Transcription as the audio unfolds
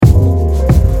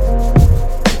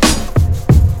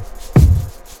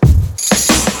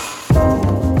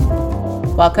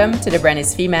Welcome to The Brand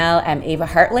is Female. I'm Eva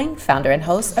Hartling, founder and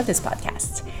host of this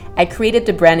podcast. I created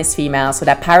The Brand is Female so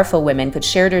that powerful women could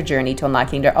share their journey to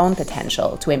unlocking their own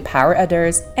potential, to empower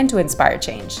others, and to inspire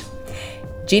change.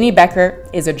 Jeanne Beker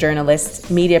is a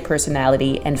journalist, media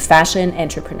personality, and fashion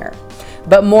entrepreneur.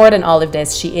 But more than all of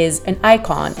this, she is an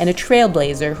icon and a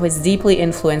trailblazer who has deeply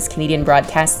influenced Canadian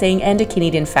broadcasting and the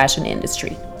Canadian fashion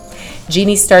industry.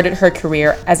 Jeanne started her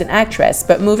career as an actress,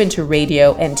 but moved into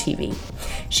radio and TV.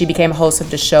 She became host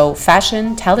of the show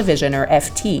Fashion Television, or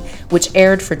FT, which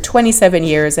aired for 27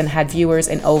 years and had viewers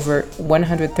in over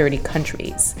 130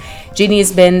 countries. Jeanne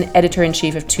has been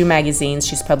editor-in-chief of 2 magazines.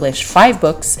 She's published 5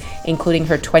 books, including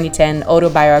her 2010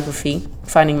 autobiography,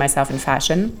 Finding Myself in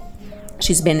Fashion.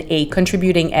 She's been a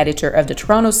contributing editor of the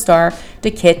Toronto Star,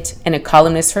 The Kit, and a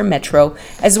columnist for Metro,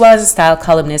 as well as a style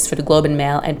columnist for the Globe and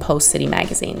Mail and Post City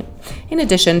magazine, in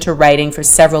addition to writing for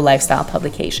several lifestyle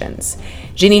publications.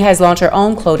 Jeanne has launched her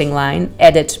own clothing line,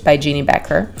 Edit by Jeanne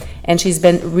Beker, and she's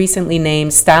been recently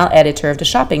named style editor of the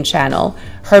Shopping Channel.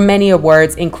 Her many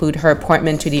awards include her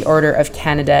appointment to the Order of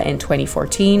Canada in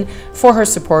 2014 for her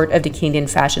support of the Canadian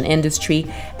fashion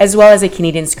industry, as well as a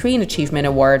Canadian Screen Achievement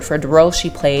Award for the role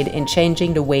she played in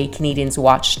changing the way Canadians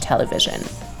watch television.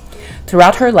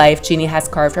 Throughout her life, Jeanne has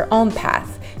carved her own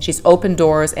path. She's opened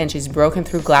doors and she's broken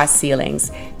through glass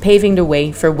ceilings, paving the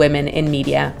way for women in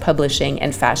media, publishing,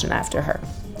 and fashion after her.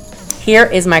 Here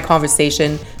is my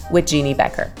conversation with Jeanne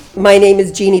Beker. My name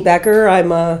is Jeanne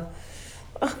Beker.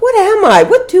 What am I?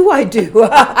 What do I do?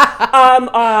 I'm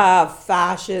a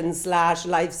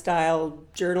fashion/lifestyle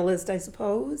journalist, I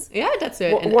suppose. Yeah, that's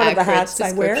an one of the accurate hats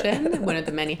description. I wear. One of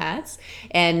the many hats.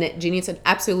 And Jeanne, it's an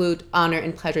absolute honor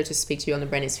and pleasure to speak to you on The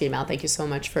Brand is Female. Thank you so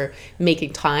much for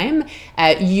making time.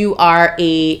 You are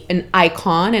an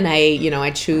icon, and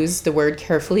I choose the word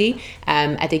carefully.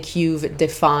 I think you've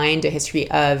defined the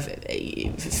history of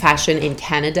fashion in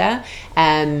Canada,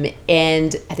 and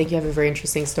I think you have a very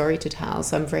interesting story to tell.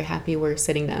 So I'm very happy we're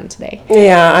sitting down today.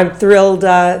 Yeah, I'm thrilled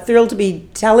to be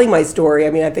telling my story. I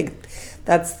mean, I think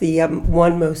that's the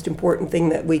one most important thing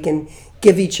that we can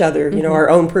give each other, our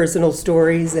own personal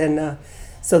stories. And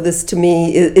so this to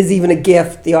me is even a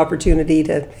gift, the opportunity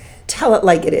to tell it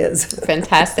like it is.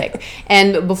 Fantastic.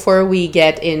 And before we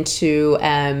get into,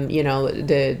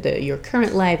 your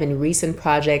current life and recent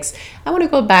projects, I want to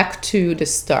go back to the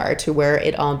start, to where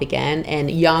it all began. And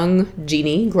young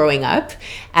Jeanne, growing up,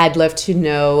 I'd love to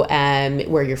know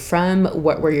where you're from,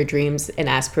 what were your dreams and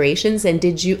aspirations, and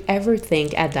did you ever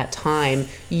think at that time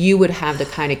you would have the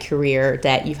kind of career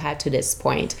that you've had to this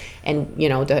point, and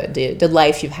the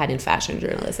life you've had in fashion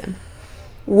journalism?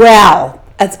 Well,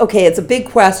 it's a big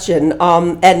question.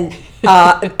 And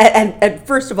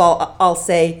first of all, I'll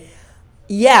say,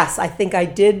 yes, I think I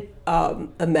did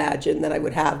imagine that I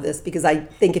would have this, because I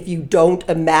think if you don't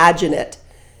imagine it,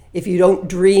 if you don't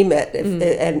dream it,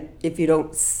 and if you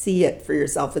don't see it for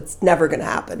yourself, it's never going to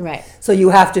happen. Right. So you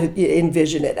have to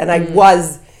envision it. And I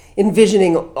was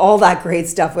envisioning all that great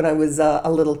stuff when I was a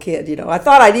little kid. I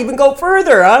thought I'd even go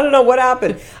further. I don't know what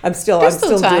happened. I'm still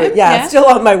doing it. Yeah, I'm still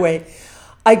on my way.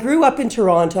 I grew up in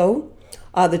Toronto,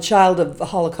 the child of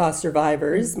Holocaust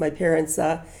survivors. My parents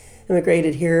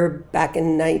immigrated here back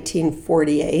in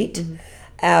 1948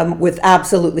 with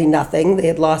absolutely nothing. They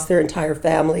had lost their entire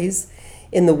families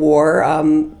in the war,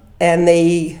 and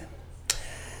they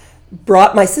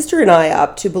brought my sister and I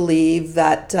up to believe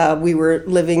that we were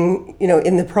living,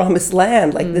 in the promised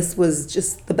land. Like this was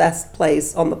just the best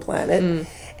place on the planet.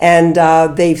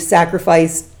 And they've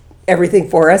sacrificed everything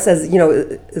for us, as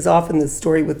is often the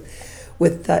story with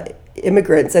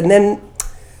immigrants. And then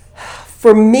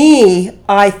for me,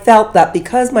 I felt that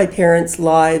because my parents'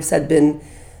 lives had been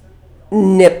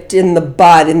nipped in the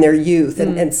bud in their youth,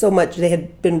 and so much, they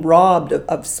had been robbed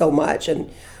of so much, and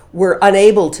were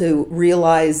unable to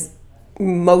realize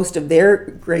most of their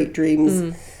great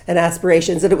dreams and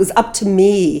aspirations, that it was up to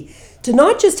me to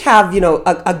not just have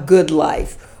a good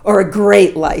life or a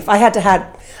great life. I had to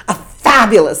have a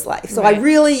fabulous life. So right. I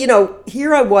really,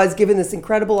 here I was given this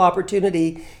incredible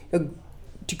opportunity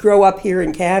to grow up here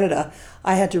in Canada.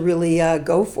 I had to really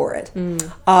go for it.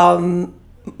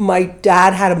 My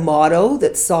dad had a motto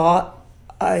that saw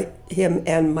him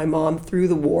and my mom through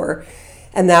the war,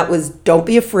 and that was, don't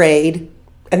be afraid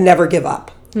and never give up.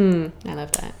 I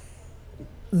love that.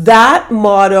 That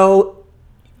motto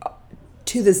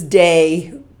to this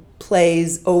day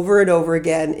plays over and over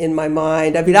again in my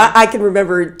mind. I mean, I can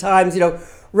remember times,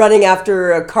 running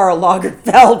after Karl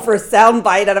Lagerfeld for a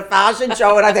soundbite at a fashion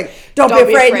show, and I think, don't be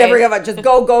afraid, never give up. Just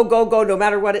go, go, go, go, no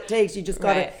matter what it takes. You just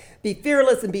got to be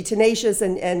fearless and be tenacious,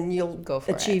 and you'll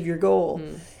achieve your goal.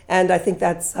 And I think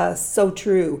that's so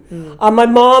true. My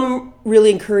mom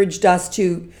really encouraged us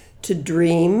to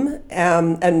dream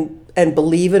and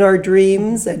believe in our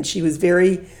dreams. And she was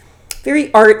very, very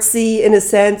artsy in a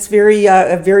sense,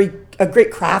 a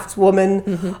great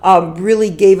craftswoman, really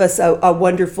gave us a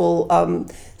wonderful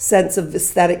sense of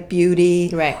aesthetic beauty.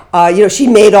 Right. She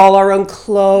made all our own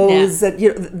clothes,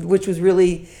 which was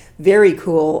really very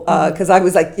cool, because I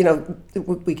was like,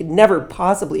 we could never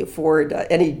possibly afford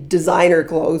any designer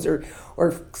clothes or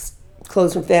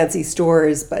clothes from fancy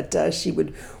stores, but she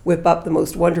would whip up the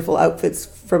most wonderful outfits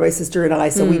for my sister and I.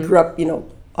 So we grew up,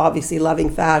 obviously loving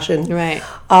fashion. Right.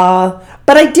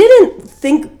 But I didn't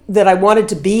think that I wanted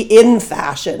to be in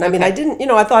fashion. I mean, I didn't,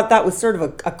 I thought that was sort of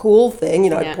a cool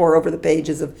thing. I'd pore over the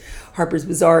pages of Harper's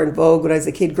Bazaar and Vogue when I was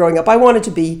a kid growing up. I wanted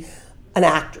to be an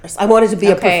actress. I wanted to be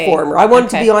a performer. I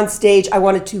wanted to be on stage. I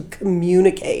wanted to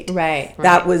communicate. Right.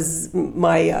 That was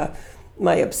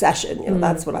my obsession.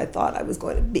 That's what I thought I was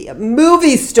going to be, a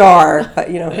movie star. But,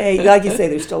 hey, like you say,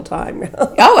 there's still time.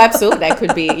 Oh, absolutely. That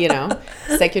could be,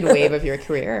 second wave of your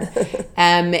career.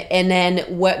 And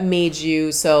then what made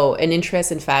you, so an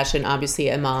interest in fashion, obviously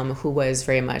a mom who was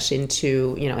very much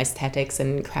into, aesthetics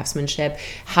and craftsmanship.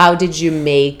 How did you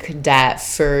make that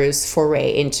first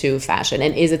foray into fashion?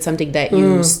 And is it something that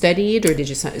you studied, or did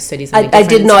you study something different? I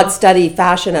did not study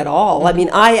fashion at all. I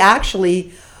mean, I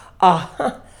actually...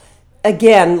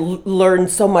 again, learned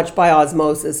so much by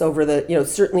osmosis over the,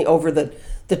 certainly over the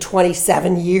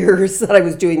 27 years that I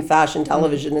was doing fashion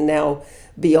television and now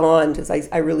beyond, because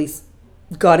I really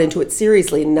got into it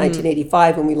seriously in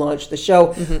 1985 when we launched the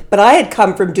show. But I had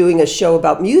come from doing a show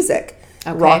about music,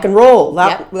 rock and roll.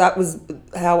 That was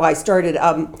how I started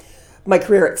my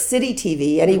career at City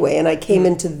TV anyway, and I came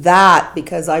into that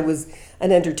because I was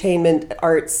an entertainment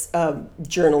arts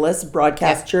journalist,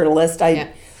 broadcast journalist.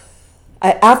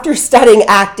 After studying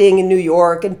acting in New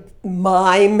York and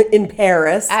mime in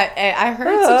Paris. I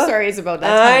heard some stories about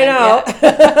that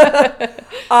time.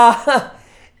 I know.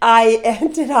 I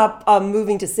ended up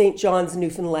moving to St. John's,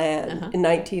 Newfoundland in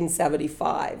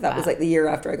 1975. That was like the year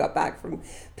after I got back from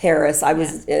Paris. I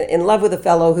was in love with a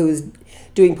fellow who was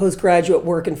doing postgraduate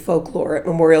work in folklore at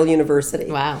Memorial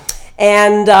University. Wow.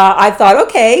 And I thought,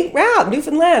 okay, wow,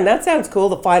 Newfoundland, that sounds cool.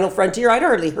 The final frontier. I'd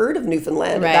hardly heard of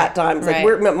Newfoundland at that time. It's like,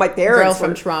 my parents Girl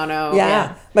from Toronto.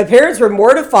 Yeah. My parents were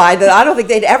mortified that I don't think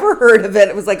they'd ever heard of it.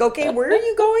 It was like, okay, where are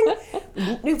you going?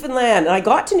 Newfoundland. And I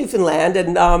got to Newfoundland,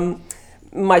 and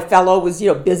my fellow was,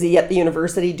 busy at the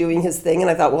university doing his thing. And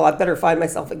I thought, well, I better find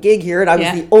myself a gig here. And I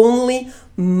was the only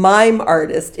mime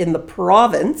artist in the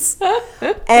province.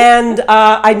 And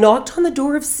I knocked on the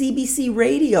door of CBC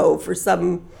Radio for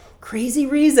some crazy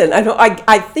reason.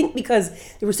 I think because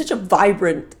there was such a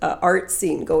vibrant art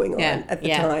scene going on at the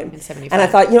time. In 75. And I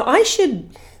thought, I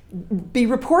should be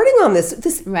reporting on this.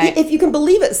 If you can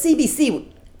believe it,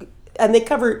 CBC, and they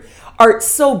cover art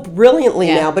so brilliantly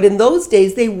now, but in those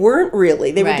days they weren't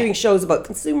really. They were doing shows about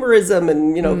consumerism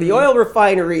and the oil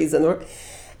refineries and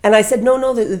I said,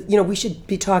 no, we should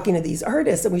be talking to these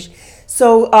artists, and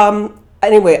so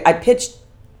anyway, I pitched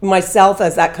myself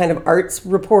as that kind of arts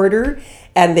reporter,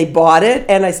 and they bought it,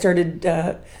 and I started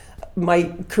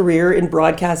my career in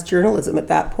broadcast journalism at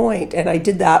that point. And I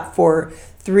did that for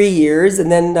 3 years,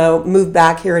 and then moved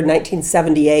back here in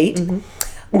 1978.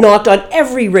 Knocked on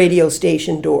every radio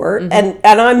station door, and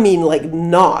I mean like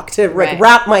knocked, to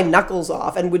wrap my knuckles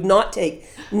off, and would not take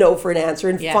no for an answer.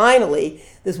 And finally,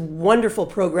 this wonderful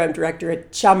program director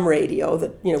at Chum Radio,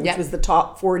 which was the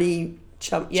top 40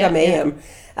 Chum AM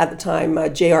at the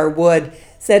time, J.R. Wood,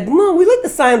 said, well, we like the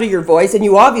sound of your voice, and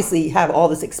you obviously have all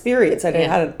this experience. And I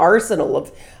had an arsenal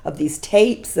of these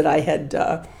tapes that I had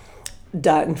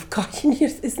done. God,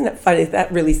 isn't that funny?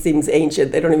 That really seems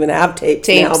ancient. They don't even have tapes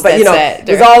now, but it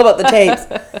was all about the tapes.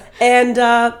 And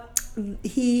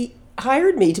he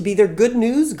hired me to be their good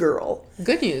news girl.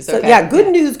 Good news, so,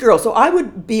 good news girl. So I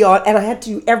would be on, and I had to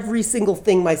do every single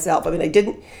thing myself. I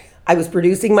mean, I was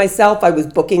producing myself. I was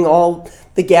booking all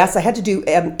the guests. I had to do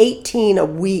 18 a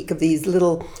week of these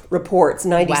little reports,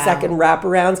 90-second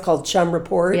wraparounds called Chum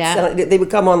Reports. And they would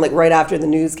come on like right after the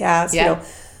newscast.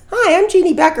 Hi, I'm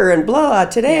Jeanne Beker, and blah.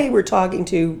 Today we're talking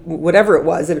to whatever it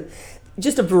was.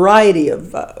 Just a variety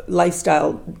of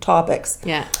lifestyle topics.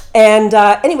 And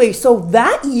anyway, so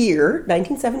that year,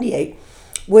 1978,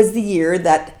 was the year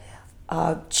that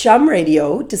Chum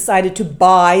Radio decided to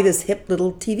buy this hip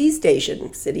little TV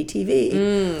station, City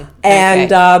TV.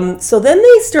 And so then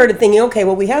they started thinking, okay,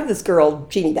 well, we have this girl,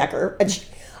 Jeanne Beker, and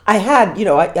I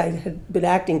had been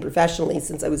acting professionally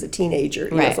since I was a teenager,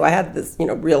 so I had this,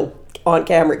 real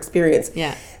on-camera experience.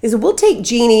 They said, we'll take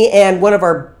Jeannie and one of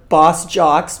our boss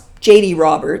jocks, J.D.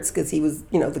 Roberts, because he was,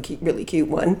 the really cute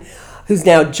one, who's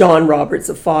now John Roberts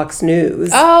of Fox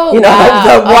News. Oh, the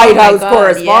White House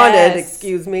correspondent, yes.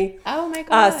 Excuse me. Oh, my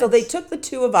God. So they took the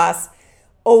two of us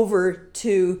over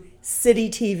to City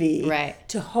TV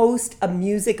to host a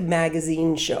music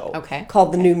magazine show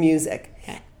called The New Music.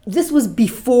 Okay. This was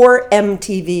before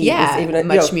MTV. Yeah, was even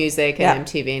Much Music and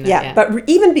MTV. But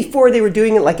even before they were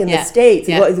doing it like in the States,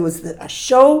 it was a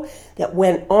show that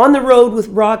went on the road with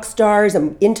rock stars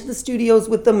and into the studios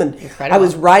with them. And Incredible. I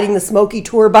was riding the Smoky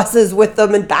tour buses with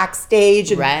them and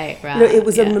backstage. And, right. It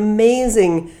was an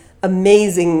amazing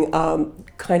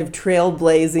kind of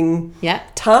trailblazing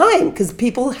time, because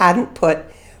people hadn't put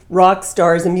rock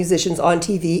stars and musicians on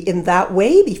TV in that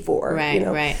way before.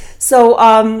 Right.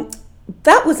 So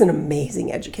that was an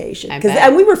amazing education,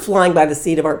 and we were flying by the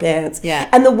seat of our pants. Yeah.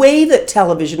 And the way that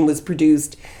television was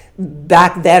produced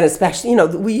back then, especially,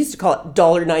 we used to call it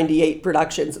 $1.98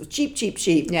 productions. It was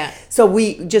cheap. Yeah. So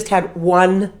we just had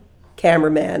one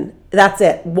cameraman. That's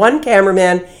it. One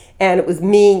cameraman, and it was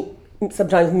me,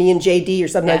 sometimes me and JD, or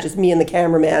sometimes just me and the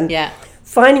cameraman. Yeah.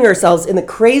 Finding ourselves in the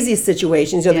craziest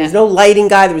situations. There was no lighting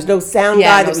guy, there was no sound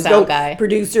guy, there was no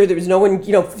producer, there was no one,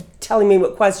 telling me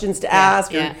what questions to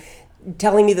ask or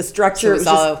telling me the structure.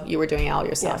 So you were doing it all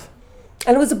yourself. Yeah.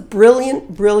 And it was a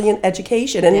brilliant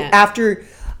education. And after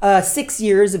 6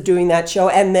 years of doing that show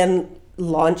and then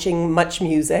launching Much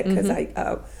Music, because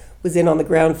I was in on the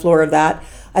ground floor of that,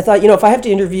 I thought, if I have to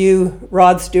interview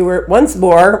Rod Stewart once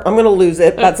more, I'm going to lose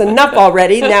it. That's enough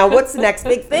already. Now, what's the next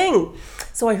big thing?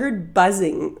 So I heard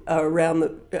buzzing around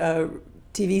the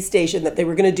TV station that they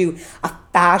were going to do a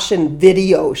fashion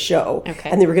video show. Okay.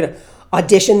 And they were going to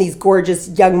audition these gorgeous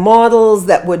young models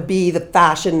that would be the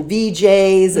fashion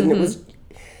VJs. And it was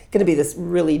going to be this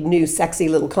really new, sexy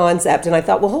little concept. And I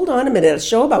thought, well, hold on a minute, a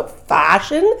show about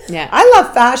fashion? Yeah. I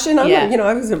love fashion.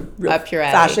 I was a real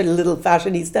little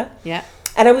fashionista. Yeah.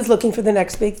 And I was looking for the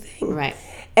next big thing. Right.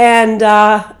 And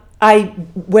I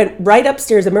went right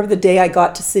upstairs. I remember the day I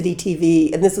got to City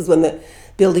TV, and this is when the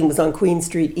building was on Queen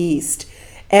Street East.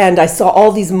 And I saw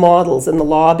all these models in the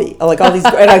lobby, like all these,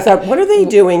 and I thought, what are they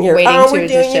doing here? We're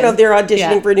doing, they're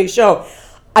auditioning for a new show.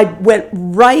 I went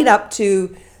right up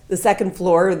to the second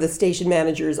floor of the station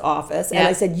manager's office, and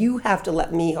I said, you have to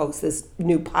let me host this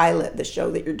new pilot, the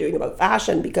show that you're doing about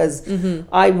fashion, because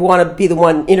I want to be the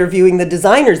one interviewing the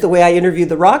designers the way I interviewed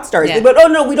the rock stars. They went, oh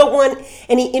no, we don't want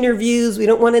any interviews, we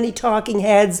don't want any talking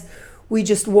heads, we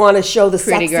just want to show the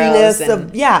pretty sexiness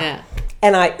of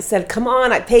And I said, come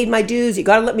on, I paid my dues, you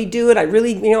got to let me do it. I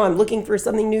really, I'm looking for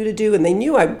something new to do. And they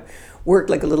knew I worked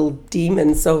like a little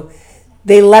demon, so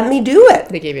they let me do it.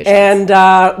 They gave you a chance.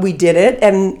 And we did it.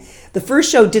 And the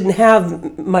first show didn't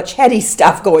have much heady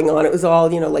stuff going on. It was all,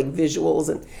 like visuals.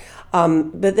 And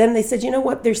but then they said, you know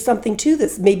what, there's something to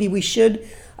this. Maybe we should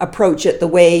approach it the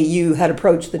way you had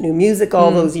approached the New Music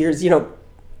all those years,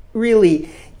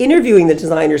 really interviewing the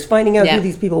designers, finding out who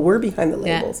these people were behind the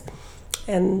labels.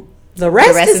 And the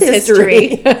rest is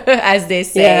history. As they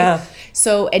say. Yeah.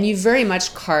 So, and you very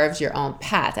much carved your own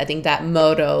path. I think that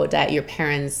motto that your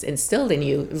parents instilled in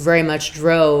you very much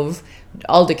drove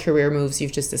all the career moves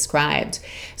you've just described.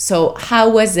 So how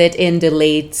was it in the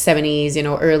late 70s,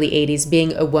 early 80s,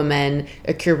 being a woman,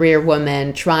 a career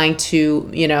woman, trying to,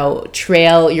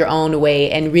 trail your own way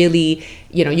and really,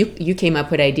 you came up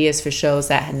with ideas for shows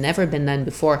that had never been done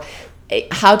before.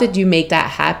 How did you make that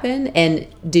happen? And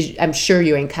I'm sure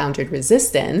you encountered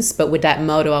resistance, but with that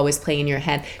motto always playing in your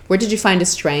head, where did you find the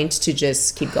strength to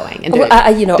just keep going? And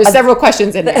there's several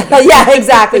questions in there. Yeah,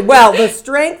 exactly. Well, the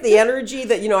strength, the energy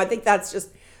that, I think that's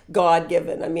just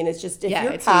God-given. I mean, it's just, if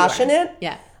you're passionate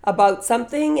about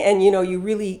something and, you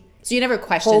really... So you never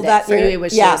questioned that. For you, it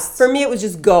was just... For me, it was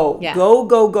just go. Yeah. Go.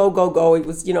 It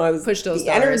was, I was push those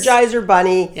the doors. Energizer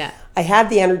bunny. Yeah. I had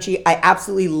the energy. I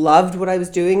absolutely loved what I was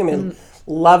doing. I mean,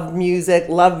 loved music,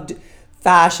 loved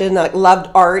fashion, I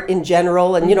loved art in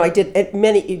general. And, I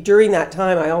did during that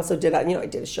time, I also did, I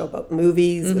did a show about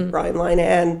movies with Brian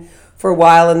Linehan for a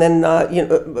while. And then,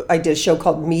 I did a show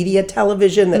called Media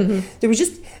Television.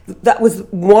 That was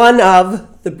one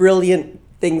of the brilliant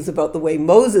things about the way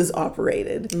Moses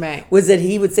operated. Right. Was that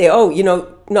he would say, oh,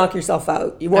 knock yourself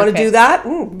out. You want to do that?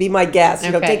 Be my guest.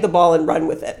 Take the ball and run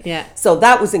with it. Yeah. So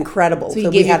that was incredible. So he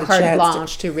gave you carte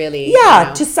blanche to really,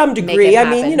 to some degree. I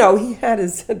mean, he had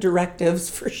his directives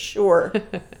for sure.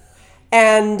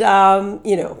 And,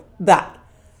 that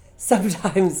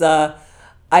sometimes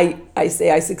I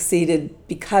say I succeeded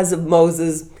because of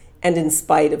Moses and in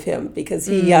spite of him, because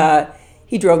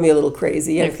he drove me a little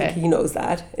crazy. I think he knows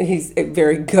that. And he's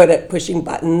very good at pushing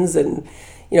buttons, and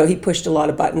he pushed a lot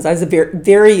of buttons. I was a very,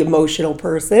 very emotional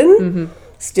person.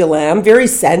 still am, very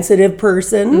sensitive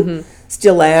person,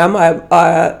 still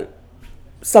am.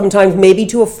 Sometimes maybe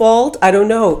to a fault, I don't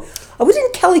know.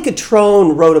 Wasn't Kelly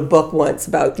Catrone wrote a book once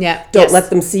about don't let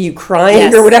them see you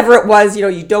crying or whatever it was,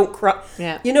 you don't cry.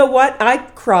 Yeah. You know what? I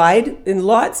cried in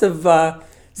lots of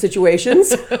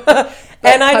situations.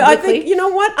 And I think, you know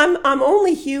what? I'm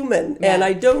only human and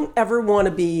I don't ever want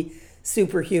to be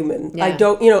superhuman. Yeah. I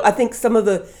don't, I think some of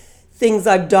the things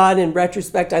I've done in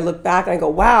retrospect, I look back and I go,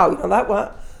 wow,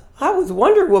 I was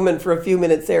Wonder Woman for a few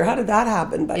minutes there. How did that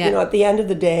happen? But, at the end of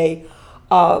the day,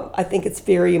 I think it's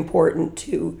very important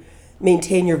to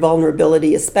maintain your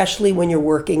vulnerability, especially when you're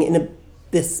working in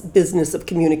this business of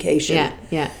communication.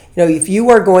 If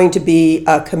you are going to be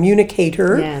a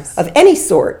communicator of any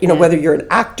sort, whether you're an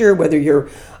actor, whether you're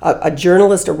a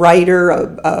journalist, a writer,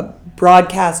 a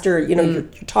broadcaster, you're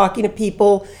talking to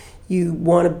people, you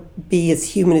want to be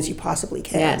as human as you possibly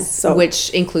can. Yes, so, which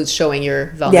includes showing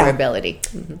your vulnerability.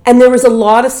 Yeah. And there was a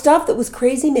lot of stuff that was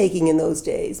crazy making in those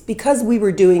days because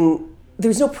there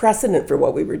was no precedent for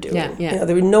what we were doing. I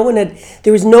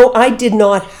did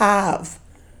not have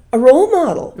a role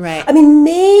model. Right. I mean,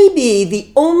 maybe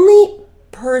the only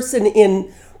person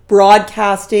in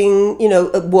broadcasting,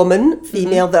 a woman,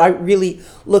 female, that I really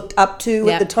looked up to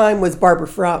at the time was Barbara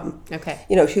Frum. Okay.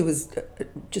 She was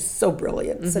just so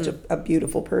brilliant, such a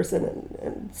beautiful person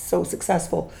and so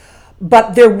successful.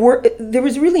 But there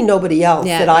was really nobody else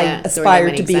that I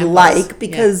aspired to be like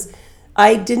because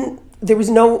there was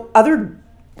no other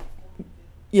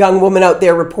young woman out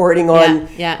there reporting on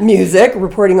music,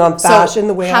 reporting on fashion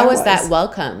the way I was. How was that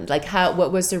welcomed? Like,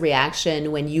 what was the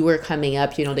reaction when you were coming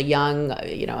up, the young,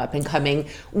 up and coming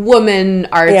woman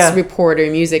arts reporter,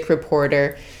 music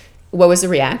reporter? What was the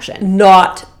reaction?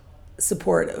 Not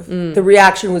supportive. The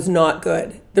reaction was not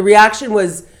good. The reaction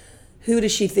was, who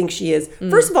does she think she is?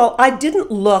 First of all, I didn't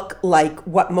look like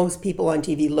what most people on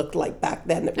TV looked like back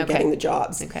then that were getting the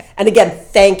jobs. Okay. And again,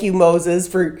 thank you, Moses,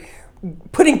 for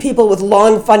putting people with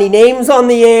long, funny names on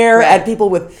the air and people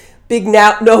with big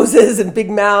noses and big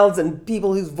mouths and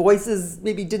people whose voices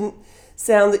maybe didn't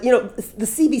sound, the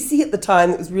CBC at the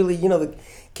time, that was really, the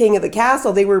king of the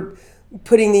castle, they were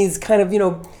putting these kind of,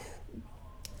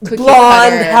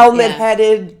 blonde,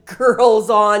 helmet-headed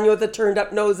girls on, with the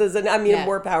turned-up noses, and I mean,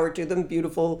 more power to them,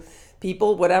 beautiful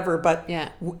people, whatever. But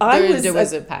there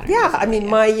was a pattern. Yeah, I mean,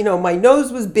 my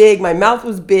nose was big, my mouth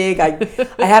was big. I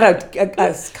had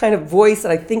a kind of voice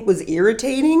that I think was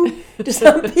irritating to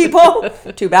some people.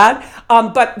 Too bad.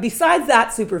 But besides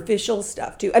that, superficial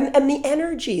stuff too, and the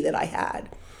energy that I had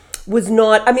was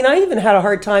not. I mean, I even had a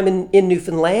hard time in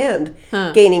Newfoundland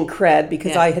gaining cred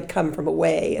because I had come from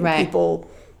away and people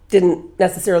didn't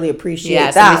necessarily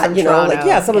appreciate that.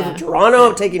 Toronto. Someone from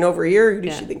Toronto taking over here. Who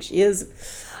does she think she is?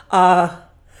 But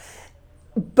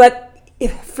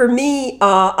for me,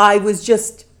 I was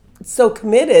just so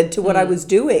committed to what I was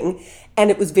doing,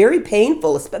 and it was very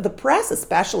painful. The press,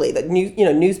 especially the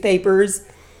newspapers.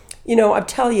 I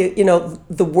tell you,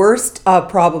 the worst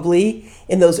probably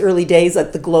in those early days,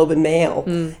 like the Globe and Mail.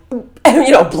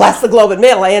 Bless the Globe and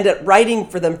Mail. I ended up writing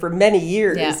for them for many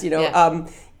years.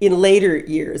 In later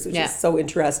years, which is so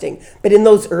interesting. But in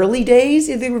those early days,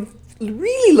 they were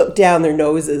really looked down their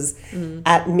noses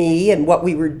at me and what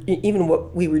we were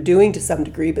doing to some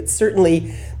degree, but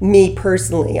certainly me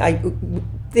personally,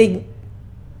 they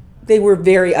were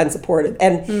very unsupportive,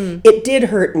 and it did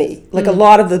hurt me. Like a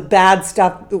lot of the bad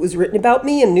stuff that was written about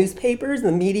me in newspapers and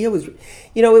the media was,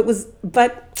 it was,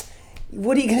 but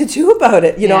what are you going to do about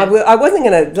it? I wasn't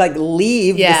going to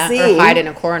leave the scene. Or hide in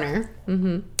a corner.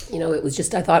 It was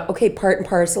just, I thought, okay, part and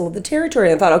parcel of the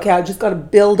territory. I thought, okay, I just got to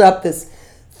build up this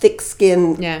thick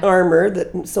skin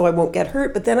armor so I won't get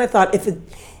hurt. But then I thought,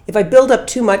 if I build up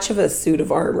too much of a suit of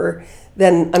armor,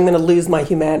 then I'm going to lose my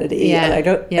humanity, and I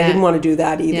didn't want to do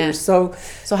that either. Yeah. So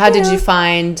how did you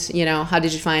find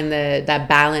that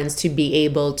balance to be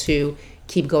able to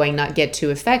keep going, not get too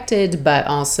affected, but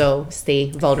also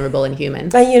stay vulnerable and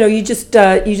human? You just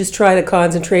try to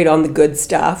concentrate on the good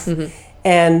stuff,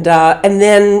 and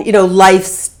then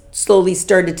life slowly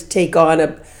started to take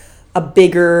on a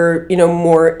bigger,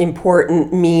 more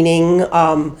important meaning.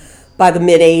 By the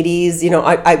mid 80s,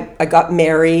 I got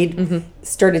married,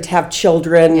 started to have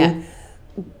children,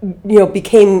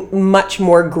 became much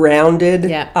more grounded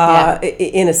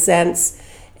in a sense,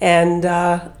 and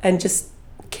just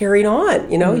carried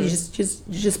on. You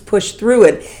just push through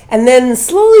it, and then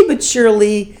slowly but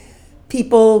surely,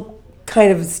 people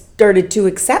kind of started to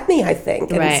accept me, I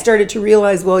think, and started to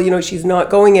realize, well, she's not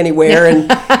going anywhere,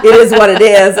 and it is what it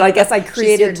is. And I guess I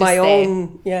created my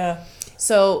own.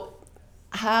 So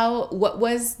what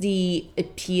was the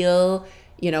appeal,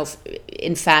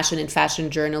 in fashion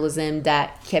journalism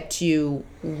that kept you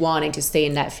wanting to stay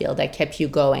in that field, that kept you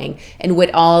going? And with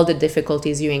all the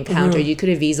difficulties you encountered, you could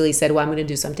have easily said, well, I'm going to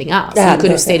do something else. You could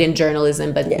have stayed in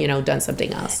journalism, but, done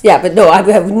something else. Yeah, but no,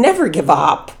 I would never give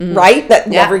up, right?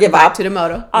 Never give back up. To the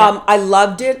motto. I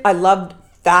loved it. I loved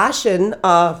fashion.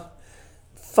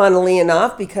 Funnily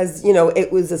enough, because,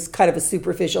 it was this kind of a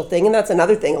superficial thing. And that's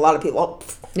another thing. A lot of people,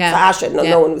 fashion.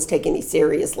 No one was taking me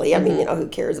seriously. I mean, who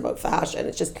cares about fashion?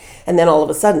 It's just, and then all of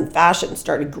a sudden, fashion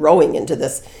started growing into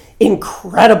this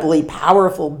incredibly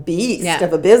powerful beast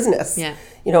of a business. Yeah.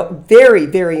 Very,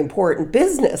 very important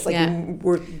business,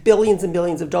 worth billions and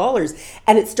billions of dollars.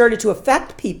 And it started to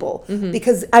affect people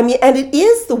because, and it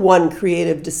is the one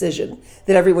creative decision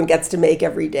that everyone gets to make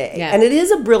every day. Yeah. And it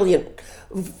is a brilliant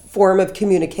form of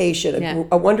communication,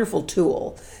 a wonderful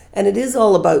tool. And it is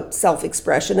all about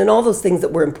self-expression and all those things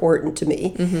that were important to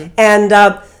me. And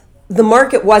the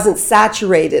market wasn't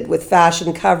saturated with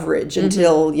fashion coverage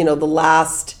until, the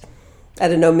last, I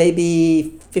don't know,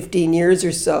 maybe 15 years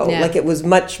or so. Like, it was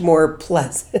much more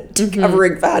pleasant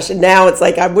covering fashion. Now it's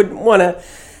like I wouldn't want to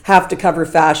have to cover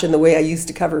fashion the way I used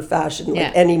to cover fashion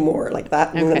anymore, like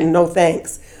that. Okay. No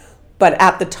thanks. But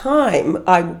at the time,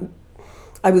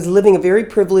 I was living a very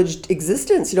privileged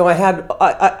existence. I had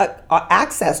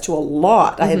access to a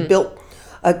lot. I had built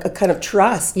a kind of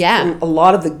trust from a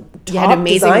lot of the top You had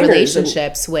amazing designers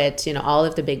relationships with, all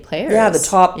of the big players. Yeah, the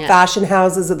top fashion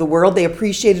houses of the world. They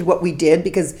appreciated what we did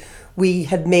because we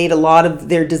had made a lot of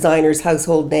their designers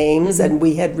household names, and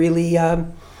we had really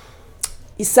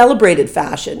celebrated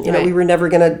fashion. We were never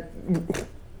going to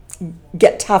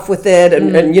get tough with it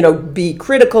and be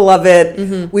critical of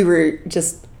it. We were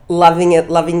just loving it,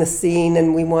 loving the scene,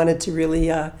 and we wanted to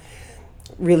really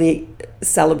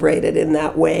celebrate it in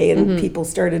that way, and people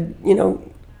started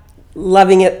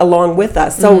loving it along with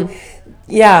us. So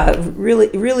really,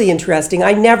 really interesting.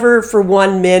 I never for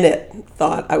 1 minute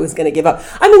thought I was going to give up.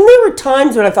 I mean, there were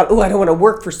times when I thought, I don't want to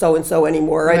work for so and so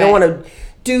anymore. Right. I don't want to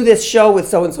do this show with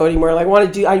so and so anymore. Like,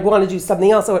 I want to do something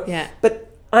else.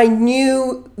 But I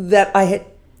knew that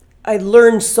I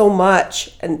learned so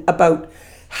much about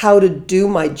how to do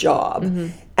my job.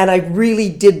 And I really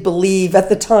did believe at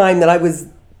the time that I was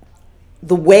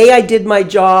the way I did my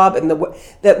job, and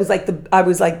I was like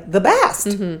the best.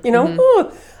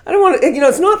 I don't want to.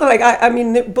 It's not that I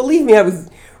mean, believe me, I was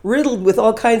riddled with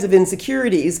all kinds of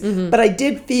insecurities, but I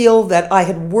did feel that I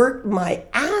had worked my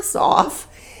ass off,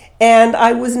 and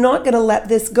I was not going to let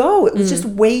this go. It was just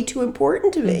way too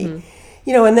important to me.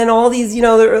 And then all these,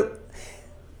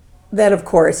 then of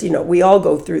course, we all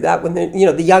go through that when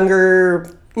the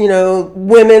younger,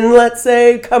 women, let's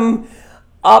say, come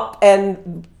up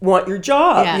and want your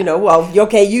job. Well,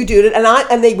 okay, you do it,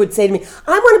 and they would say to me,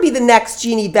 I want to be the next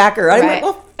Jeanne Beker. I'm like,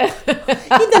 well,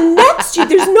 the next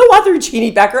there's no other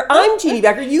Jeanne Beker. I'm Jeanne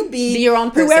Beker. You be your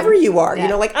own person. Whoever you are.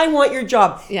 I want your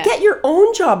job. Get your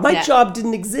own job. My job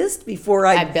didn't exist before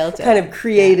I built it. Kind of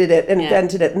created it and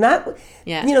invented it. And that,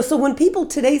 so when people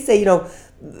today say,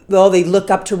 they look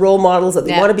up to role models, or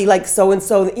they want to be like so and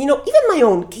so. Even my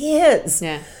own kids.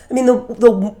 I mean,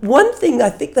 the one thing I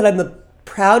think that I'm the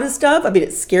proudest of, I mean,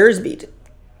 it scares me to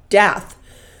death,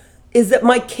 is that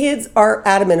my kids are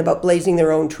adamant about blazing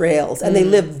their own trails, and they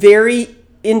live very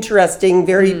interesting,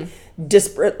 very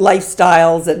disparate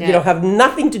lifestyles that have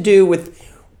nothing to do with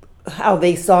how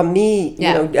they saw me,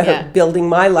 building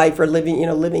my life or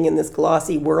living in this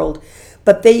glossy world.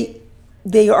 But they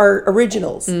are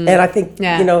originals, and I think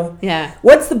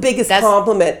what's the biggest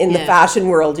compliment in the fashion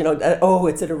world?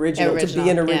 It's an original to be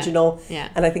an original,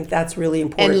 and I think that's really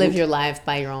important. And live your life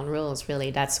by your own rules.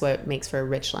 Really, that's what makes for a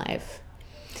rich life.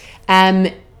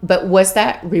 But wasn't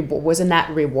that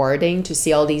rewarding to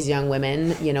see all these young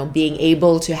women, being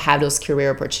able to have those career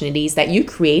opportunities that you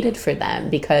created for them?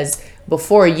 Because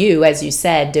before you, as you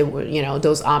said,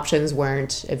 those options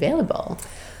weren't available.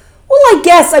 Well, I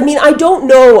guess, I don't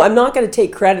know. I'm not going to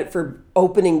take credit for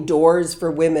opening doors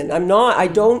for women. I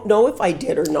don't know if I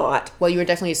did or not. Well, you were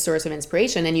definitely a source of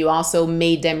inspiration, and you also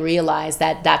made them realize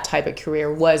that type of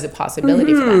career was a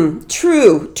possibility for them.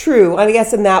 True. I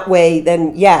guess in that way,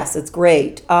 then yes, it's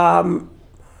great.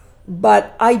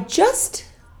 But I just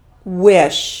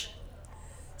wish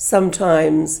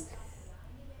sometimes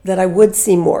that I would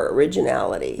see more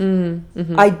originality.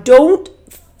 I don't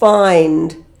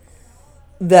find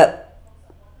that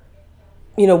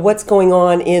what's going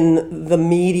on in the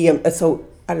medium. So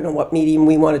I don't know what medium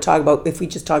we want to talk about. If we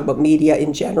just talk about media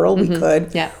in general, we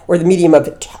could, or the medium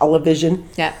of television.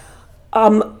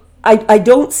 I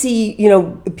don't see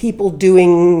people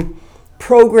doing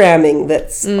programming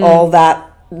that's all that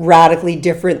radically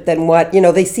different than what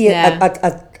they see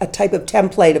a a type of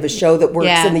template of a show that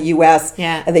works in the US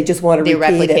and they just want to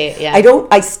repeat it. Yeah. I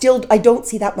don't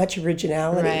see that much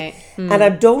originality. Right. And I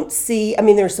don't see, I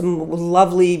mean, there's some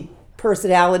lovely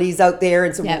personalities out there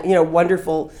and some,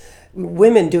 wonderful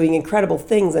women doing incredible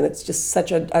things, and it's just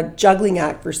such a juggling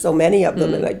act for so many of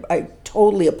them, and I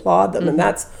totally applaud them. And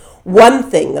that's one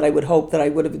thing that I would hope that I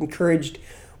would have encouraged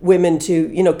women to,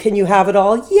 can you have it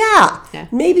all? Yeah.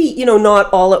 Maybe,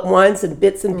 not all at once and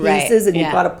bits and pieces, and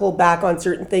you've got to pull back on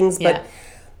certain things, but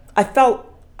I felt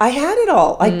I had it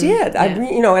all. I did.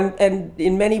 And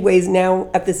in many ways now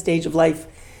at this stage of life,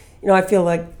 I feel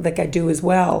like I do as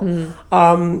well.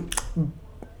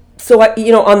 So I,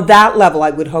 on that level,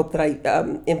 I would hope that I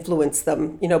influence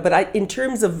them. But in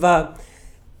terms of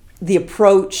the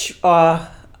approach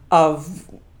of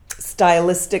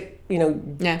stylistic,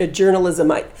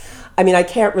 journalism, I mean, I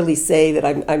can't really say that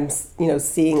I'm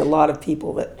seeing a lot of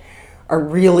people that are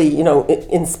really,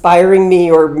 inspiring me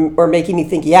or making me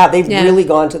think, they've really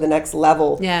gone to the next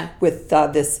level with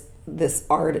this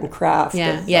art and craft.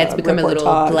 It's become a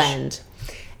little blend.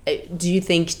 Do you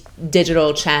think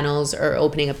digital channels are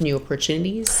opening up new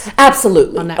opportunities?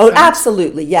 Absolutely. On that front?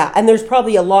 Absolutely, yeah. And there's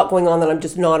probably a lot going on that I'm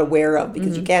just not aware of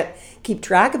because you can't keep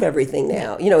track of everything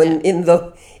now. In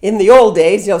the old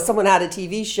days, someone had a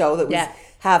TV show that was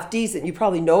half decent. You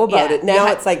probably know about it.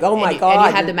 Now it's like, oh my God. And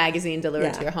you had the magazine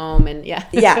delivered to your home, and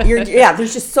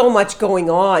there's just so much going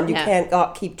on. You can't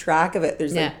keep track of it.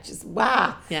 There's it's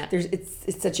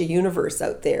such a universe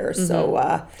out there.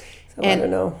 So I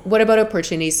don't know. What about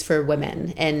opportunities for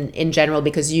women and in general?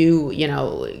 Because you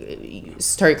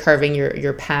start carving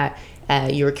your path.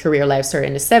 Your career life started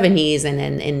in the 70s and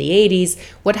then in the 80s.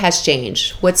 What has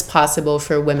changed? What's possible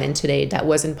for women today that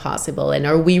wasn't possible? And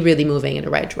are we really moving in the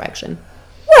right direction?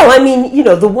 Well, I mean,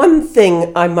 the one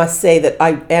thing I must say that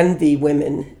I envy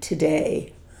women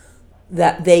today,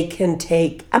 that they can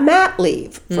take a mat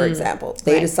leave, for example.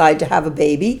 They decide to have a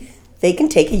baby, they can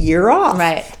take a year off.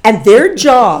 Right. And their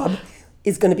job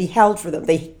is going to be held for them.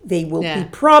 They will be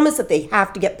promised that they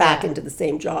have to get back into the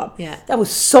same job. Yeah. That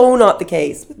was so not the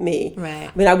case with me. Right.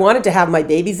 I mean, I wanted to have my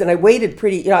babies, and I waited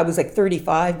I was like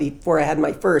 35 before I had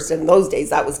my first. And in those days,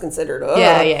 that was considered,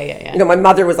 my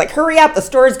mother was like, hurry up, the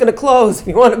store's going to close. If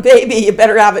you want a baby, you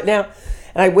better have it now.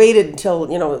 And I waited until,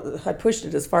 I pushed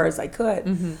it as far as I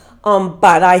could.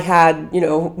 But I had,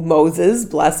 Moses,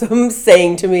 bless him,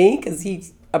 saying to me, because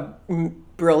he's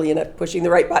brilliant at pushing the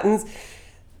right buttons,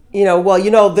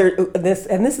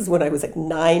 this is when I was like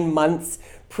 9 months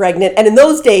pregnant. And in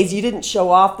those days, you didn't show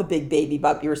off the big baby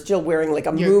bump. You were still wearing like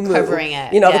a muumuu. Covering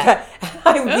it.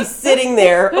 I would be sitting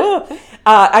there.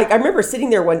 I remember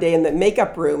sitting there one day in the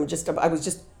makeup room. I was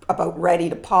just about ready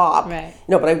to pop. Right.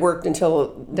 But I worked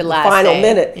until the last final day.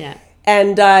 minute. Yeah.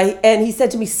 And he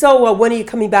said to me, so when are you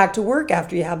coming back to work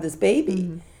after you have this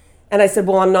baby? And I said,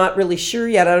 well, I'm not really sure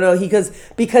yet. I don't know. He goes,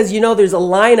 because there's a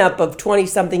lineup of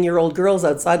 20-something-year-old girls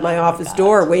outside my office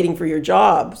door waiting for your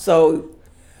job. So,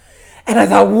 and I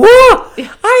thought, whoa,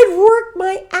 I had worked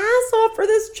my ass off for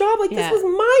this job. Like, this was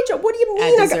my job. What do you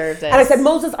mean? I deserve this. And I said,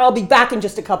 Moses, I'll be back in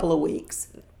just a couple of weeks.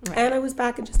 Right. And I was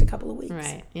back in just a couple of weeks.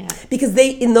 Right, yeah. Because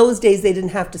in those days, they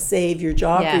didn't have to save your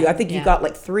job for you. I think you got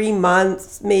like 3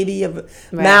 months maybe of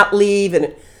mat leave,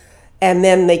 and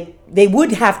then they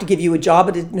would have to give you a job,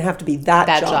 but it didn't have to be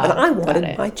that job. And I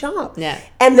wanted my job. Yeah.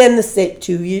 And then the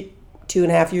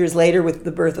 2.5 years later, with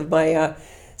the birth of my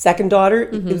second daughter,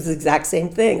 it was the exact same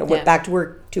thing. I went back to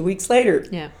work 2 weeks later.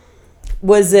 Yeah.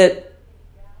 Was it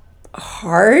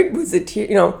hard? Was it,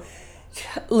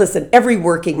 listen, every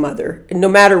working mother, no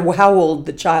matter how old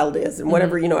the child is and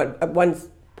whatever, at one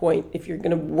point, if you're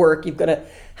going to work, you're going to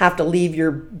have to leave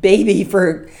your baby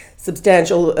for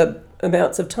substantial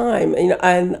amounts of time.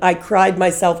 And I cried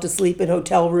myself to sleep in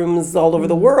hotel rooms all over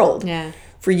the world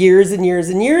for years and years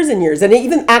and years and years. And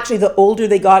even actually, the older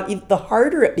they got, the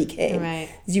harder it became. Right.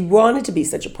 Because you wanted to be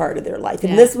such a part of their life.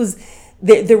 And this was,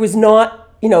 there was not,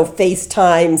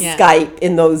 FaceTime, Skype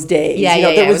in those days.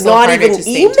 There was not even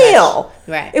email.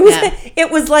 Right.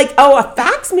 It was like, a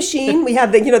fax machine. We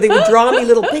had they would draw me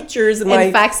little pictures and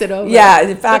fax it over. Yeah,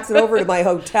 and fax it over to my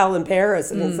hotel in Paris.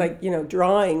 And it's like,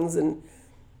 drawings and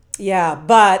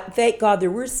but thank God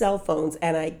there were cell phones,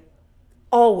 and I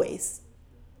always,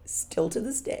 still to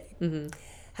this day,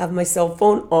 have my cell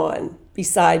phone on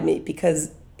beside me,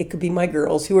 because it could be my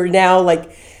girls who are now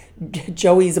like,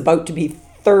 Joey's about to be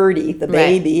 30, the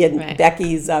baby, and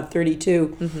Becky's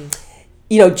 32.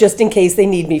 Just in case they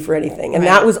need me for anything. And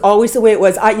that was always the way it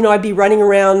was. I'd be running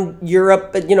around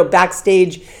Europe, but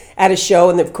backstage at a show,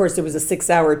 and of course there was a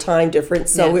 6-hour time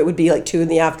difference, so it would be like 2 in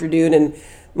the afternoon, and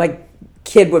my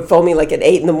kid would phone me like at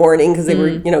 8 a.m. because they were,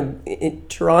 in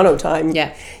Toronto time.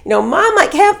 Yeah. Mom, I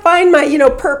can't find my,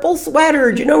 purple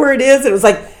sweater. Do you know where it is? And it was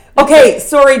like, okay,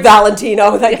 sorry,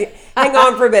 Valentino. Like, hang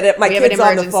on for a minute. My kid's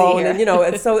on the phone. Here.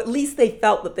 And so at least they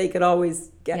felt that they could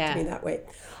always get to me that way.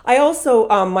 I also,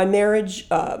 my marriage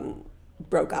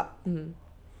broke up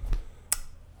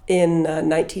in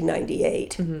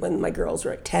 1998 when my girls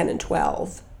were 10 and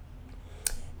 12.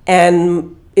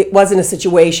 And it wasn't a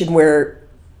situation where,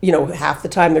 half the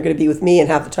time they're going to be with me and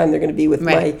half the time they're going to be with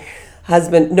my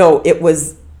husband. No, it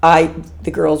was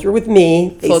the girls were with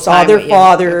me. They saw their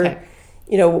father,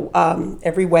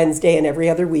 every Wednesday and every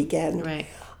other weekend. Right.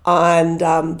 And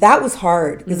that was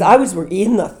hard because I was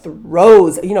in the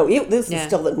throes. This was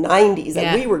still the 90s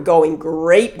and we were going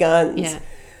great guns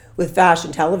with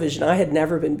fashion television. I had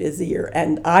never been busier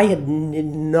and I did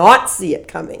not see it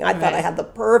coming. I thought I had the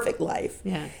perfect life.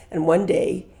 Yeah. And one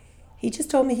day, he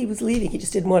just told me he was leaving. He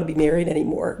just didn't want to be married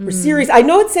anymore. We're serious. I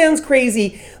know it sounds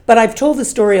crazy, but I've told the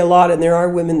story a lot, and there are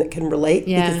women that can relate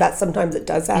because that sometimes it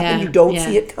does happen. You don't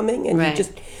see it coming, and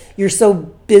you're so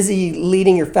busy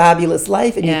leading your fabulous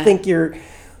life, and you think you're.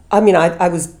 I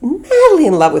was madly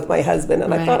in love with my husband,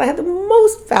 and I thought I had the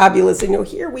most fabulous. And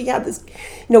here we have this,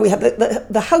 we have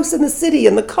the house in the city,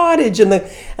 and the cottage, and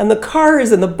the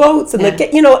cars, and the boats, and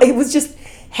it was just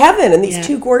heaven, and these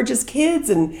two gorgeous kids,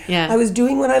 and I was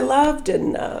doing what I loved,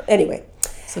 and anyway.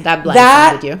 So that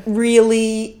blindsided you. That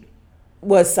really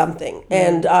was something,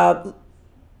 and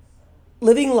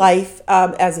living life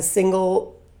as a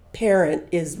single parent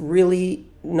is really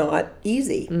not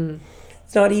easy.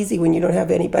 It's not easy when you don't have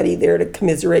anybody there to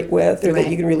commiserate with, or that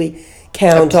you can really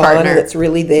count on, and it's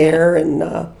really there,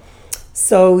 and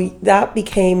so that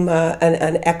became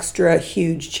an extra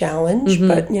huge challenge,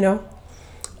 but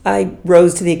I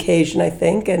rose to the occasion, I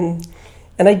think, and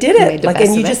I did it.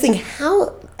 And you just think,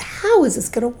 how is this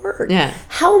going to work? Yeah.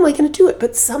 How am I going to do it?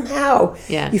 But somehow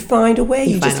you find a way.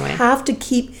 You just have to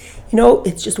keep,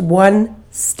 it's just one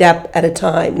step at a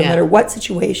time, no matter what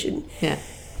situation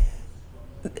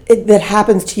that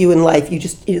happens to you in life. You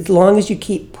just, as long as you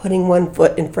keep putting one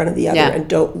foot in front of the other and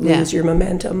don't lose your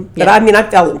momentum. But I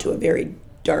fell into a very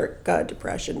dark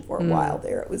depression for a while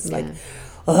there. It was like,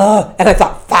 and I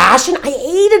thought fashion, I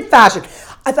hated fashion.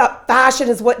 I thought fashion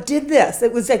is what did this.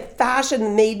 It was like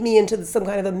fashion made me into some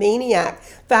kind of a maniac.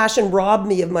 Fashion robbed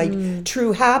me of my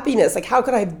true happiness. Like, how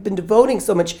could I have been devoting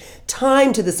so much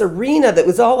time to this arena that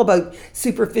was all about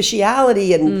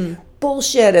superficiality and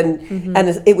bullshit, and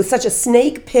it was such a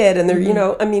snake pit, and there,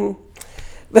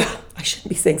 I shouldn't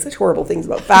be saying such horrible things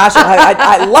about fashion.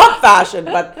 I love fashion,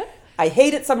 but I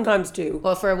hate it sometimes too.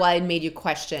 Well, for a while it made you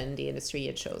question the industry you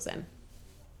had chosen.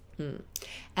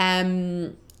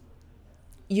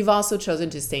 You've also chosen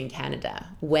to stay in Canada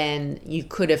when you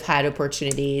could have had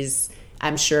opportunities,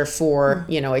 I'm sure, for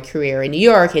a career in New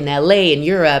York, in LA, in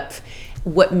Europe.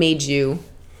 What made you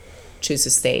choose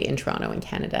to stay in Toronto, in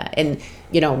Canada, and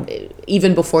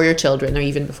even before your children or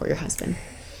even before your husband?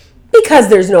 Because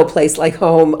there's no place like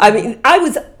home. I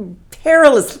was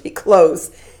perilously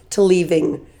close to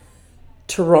leaving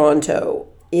Toronto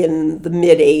in the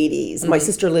mid-'80s. My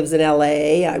sister lives in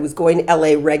LA. I was going to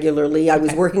LA regularly. I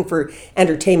was working for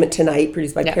Entertainment Tonight,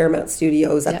 produced by Paramount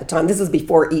Studios at the time. This was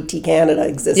before ET Canada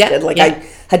existed. I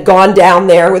had gone down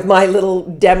there with my little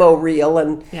demo reel,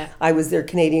 and I was their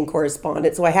Canadian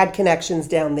correspondent. So I had connections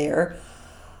down there.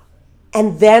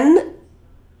 And then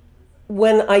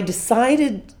when I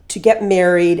decided to get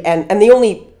married, and the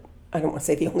only, I don't want to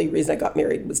say the only reason I got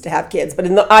married was to have kids, but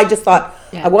I just thought,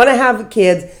 I want to have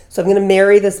kids, so I'm going to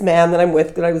marry this man that I'm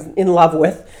with, that I was in love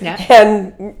with,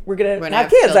 and we're going to have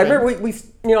kids. Children. I remember we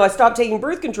I stopped taking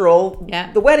birth control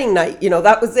the wedding night.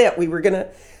 That was it. We were going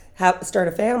to start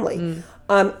a family.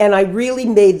 And I really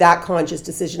made that conscious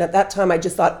decision. At that time, I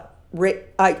just thought,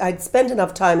 I'd spent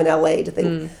enough time in LA to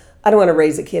think, I don't want to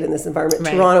raise a kid in this environment.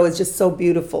 Right. Toronto is just so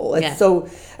beautiful. It's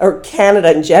or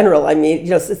Canada in general.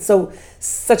 It's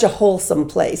such a wholesome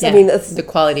place. Yeah. The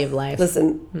quality of life.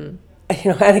 Listen,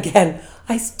 and again,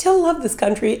 I still love this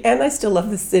country and I still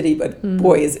love this city, but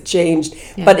boy, has it changed.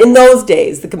 Yeah. But in those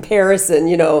days, the comparison,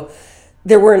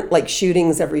 there weren't like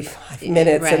shootings every 5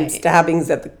 minutes and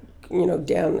stabbings at the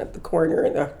down at the corner,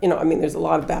 and there's a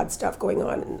lot of bad stuff going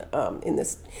on in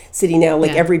this city now,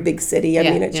 like every big city.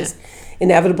 It's just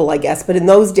inevitable, I guess. But in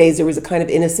those days, there was a kind of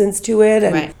innocence to it,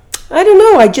 and I don't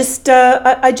know. I just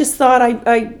thought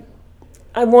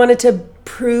I wanted to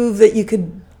prove that you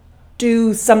could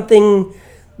do something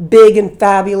big and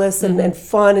fabulous and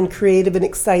fun and creative and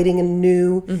exciting and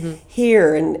new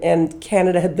here, and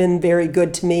Canada had been very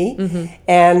good to me,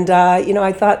 and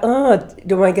I thought,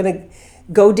 am I going to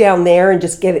go down there and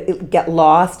just get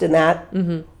lost in that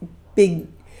big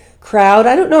crowd.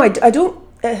 I don't know. I don't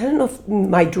know if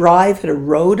my drive had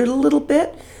eroded a little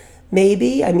bit.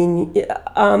 Maybe. I mean,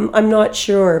 I'm not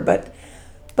sure, but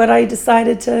I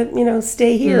decided to,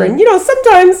 stay here. And,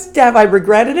 sometimes have I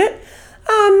regretted it?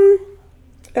 I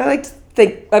like to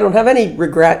think I don't have any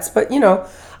regrets, but,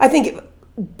 I think,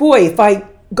 if I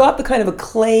got the kind of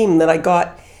acclaim that I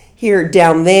got here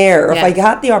down there, if I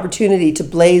got the opportunity to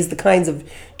blaze the kinds of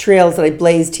trails that I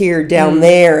blazed here down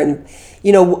there, and,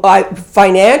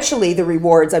 financially the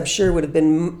rewards, I'm sure, would have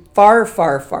been far,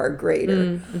 far, far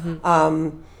greater.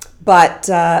 But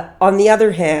on the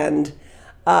other hand,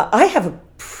 I have a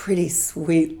pretty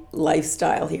sweet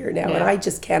lifestyle here now, and I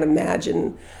just can't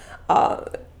imagine.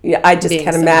 I just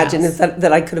can't imagine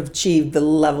that I could have achieved the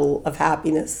level of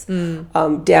happiness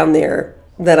down there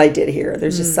that I did here.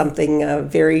 There's just something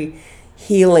very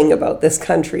healing about this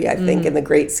country, I think, in the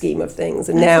great scheme of things.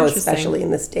 And now, especially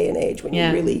in this day and age, when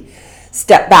you really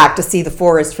step back to see the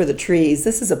forest for the trees,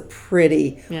 this is a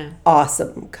pretty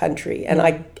awesome country, and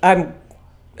I'm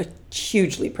a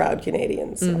hugely proud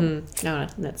Canadian. So. No,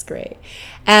 that's great.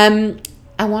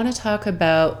 I want to talk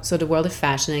about the world of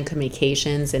fashion and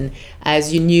communications, and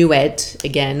as you knew it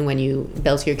again when you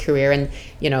built your career, and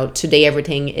today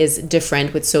everything is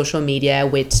different with social media,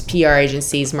 with PR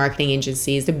agencies, marketing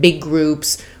agencies, the big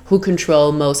groups who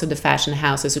control most of the fashion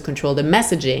houses, who control the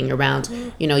messaging around.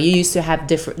 You used to have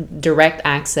direct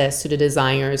access to the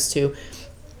designers, to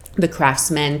the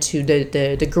craftsmen, to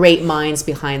the great minds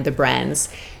behind the brands.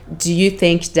 Do you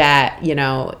think that,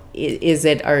 is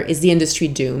the industry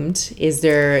doomed?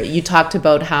 You talked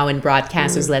about how in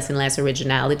broadcast there's less and less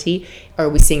originality. Are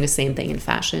we seeing the same thing in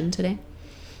fashion today?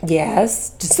 Yes,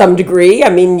 to some degree. I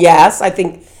mean, yes, I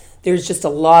think there's just a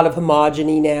lot of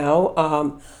homogeny now.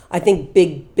 I think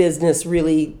big business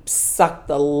really sucked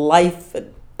the life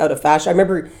out of fashion.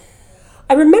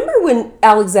 I remember when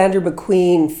Alexander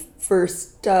McQueen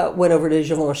first went over to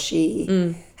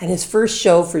Givenchy, and his first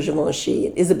show for Givenchy,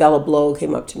 and Isabella Blow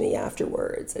came up to me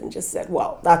afterwards and just said,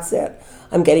 "Well, that's it.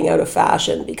 I'm getting out of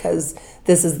fashion because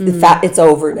this is it's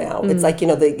over now. It's like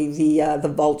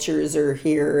the vultures are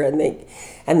here, and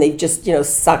they've just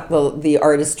sucked the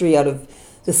artistry out of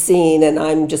the scene, and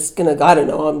I'm just gonna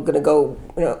I'm gonna go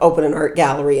open an art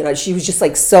gallery." And she was just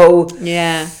like so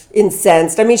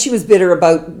incensed. I mean, she was bitter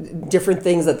about different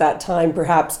things at that time,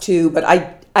 perhaps too, but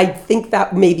I think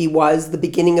that maybe was the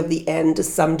beginning of the end to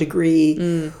some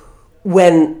degree,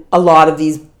 when a lot of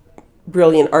these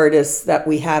brilliant artists that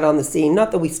we had on the scene,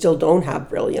 not that we still don't have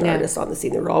brilliant artists on the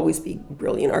scene, there will always be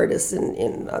brilliant artists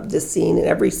in this scene, in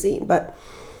every scene, but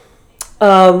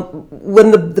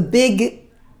when the big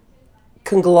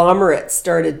conglomerates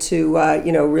started to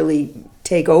really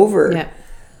take over,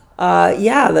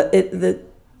 the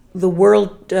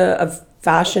world of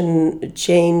fashion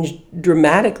changed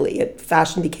dramatically.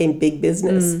 Fashion became big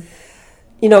business.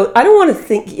 I don't want to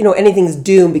think anything's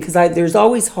doomed, because there's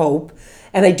always hope,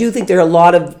 and I do think there are a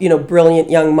lot of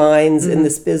brilliant young minds in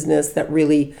this business that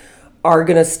really are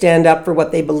going to stand up for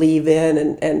what they believe in,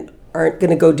 and aren't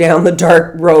going to go down the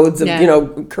dark roads of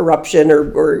corruption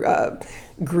or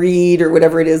greed or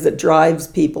whatever it is that drives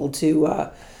people to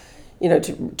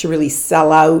really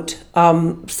sell out.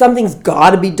 Something's got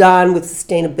to be done with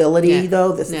sustainability,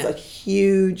 though. This is a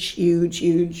huge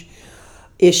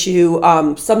issue.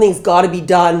 Something's got to be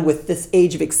done with this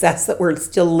age of excess that we're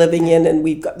still living in, and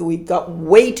we've got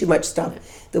way too much stuff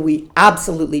that we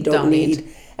absolutely don't need.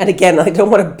 And again, I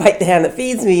don't want to bite the hand that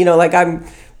feeds me. Like I'm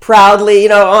proudly,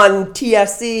 on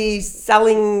TFC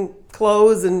selling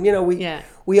clothes, and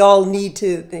we all need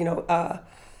to,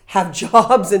 have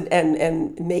jobs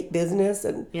and make business,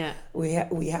 and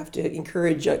we have to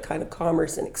encourage a kind of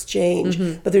commerce and exchange.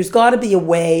 But there's got to be a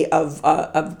way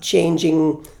of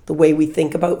changing the way we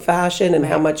think about fashion and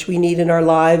how much we need in our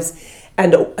lives,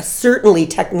 and certainly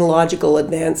technological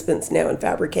advancements now in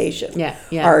fabrication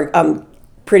are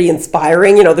pretty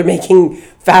inspiring. They're making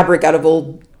fabric out of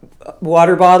old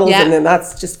water bottles, and then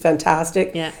that's just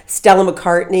fantastic. Stella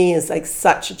McCartney is like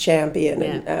such a champion,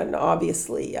 and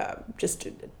obviously just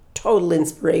a total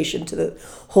inspiration to the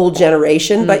whole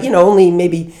generation. But only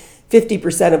maybe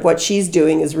 50% of what she's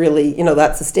doing is really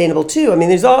that's sustainable too. I mean,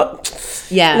 there's all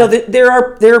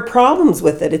there are problems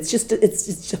with it. It's just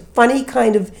a funny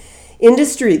kind of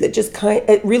industry that just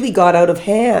it really got out of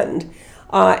hand.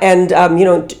 And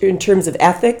in terms of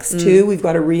ethics too, we've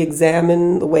got to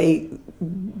re-examine the way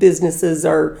businesses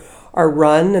are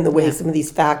run, and the way some of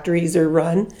these factories are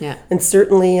run. And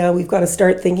certainly we've got to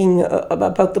start thinking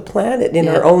about the planet in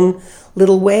our own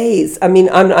little ways. I mean,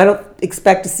 I don't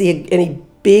expect to see any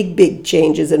big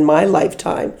changes in my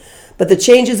lifetime, But the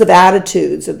changes of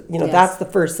attitudes, that's the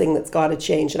first thing that's got to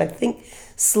change. And I think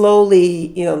slowly,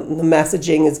 the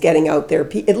messaging is getting out there.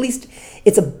 At least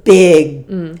it's a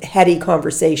big, heady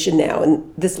conversation now.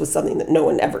 And this was something that no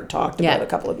one ever talked about a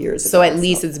couple of years ago. So at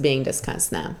least it's being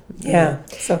discussed now. Yeah.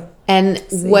 And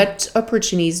what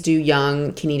opportunities do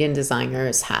young Canadian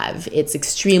designers have? It's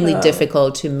extremely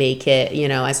difficult to make it,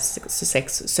 as a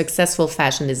successful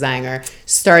fashion designer.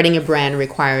 Starting a brand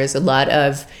requires a lot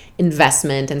of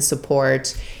investment and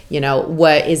support.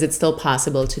 What is it still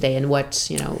possible today, and what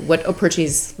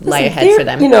opportunities lie ahead for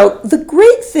them? The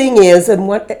great thing is, and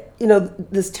what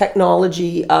this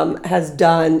technology has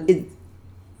done,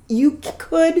 you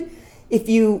could, if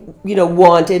you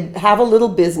wanted, have a little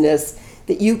business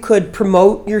that you could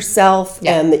promote yourself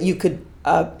and that you could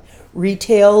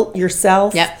retail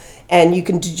yourself, and you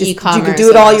can do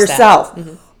it all yourself.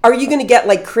 Are you going to get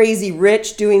like crazy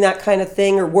rich doing that kind of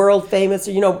thing, or world famous,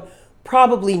 or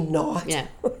probably not.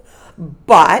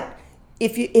 But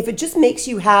if it just makes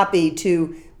you happy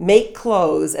to make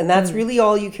clothes, and that's really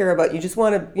all you care about, you just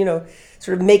want to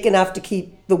sort of make enough to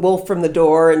keep the wolf from the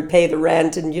door and pay the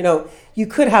rent, and you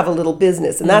could have a little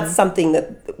business, and that's something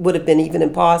that would have been even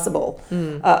impossible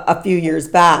a few years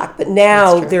back. But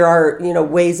now there are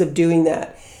ways of doing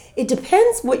that. It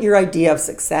depends what your idea of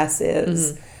success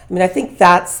is. I mean, I think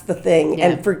that's the thing.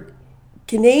 And for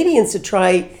Canadians to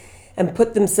try and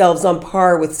put themselves on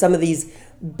par with some of these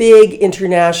big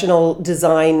international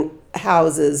design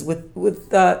houses with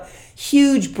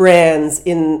huge brands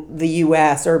in the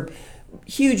US or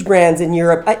huge brands in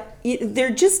Europe, I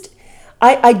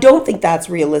don't think that's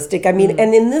realistic. I mean,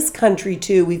 and in this country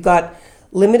too, we've got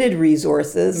limited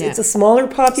resources. It's a smaller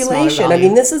population. I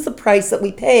mean, this is the price that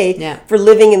we pay for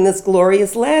living in this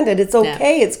glorious land, and it's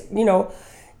okay. It's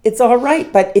it's all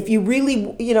right. But if you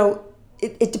really,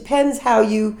 it depends how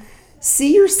you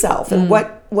see yourself and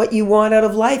what you want out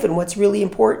of life and what's really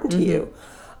important to you.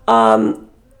 I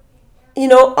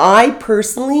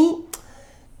personally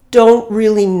don't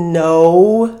really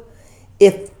know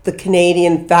if the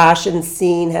Canadian fashion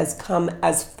scene has come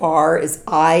as far as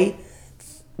I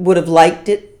would have liked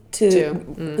it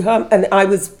to come. And I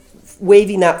was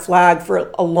waving that flag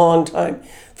for a long time.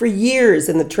 For years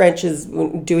in the trenches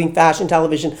doing fashion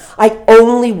television, I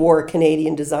only wore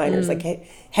Canadian designers, like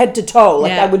head to toe.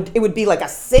 Like it would be like a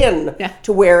sin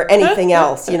to wear anything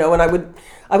else, and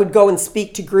I would go and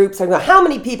speak to groups. I go, how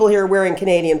many people here are wearing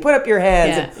Canadian? Put up your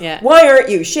hands. Why aren't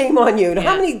you? Shame on you.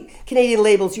 How many Canadian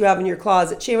labels you have in your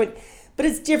closet? Shame on. But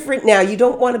it's different now. You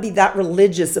don't want to be that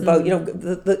religious about,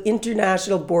 the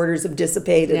international borders have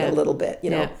dissipated a little bit,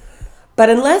 But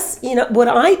unless,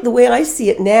 the way I see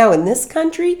it now in this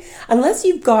country, unless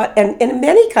you've got, and in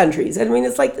many countries, I mean,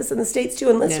 it's like this in the States too,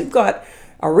 unless you've got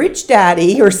a rich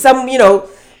daddy or some,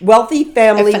 wealthy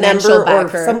family member or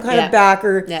some kind of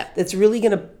backer that's really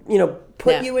going to,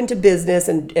 put you into business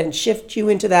and shift you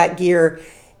into that gear,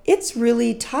 it's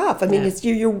really tough. I mean, it's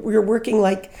you're working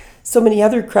like so many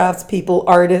other craftspeople,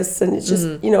 artists, and it's just,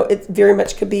 it very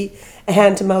much could be a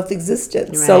hand-to-mouth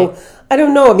existence. Right. So I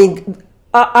don't know. I mean,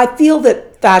 I feel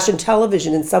that fashion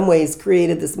television in some ways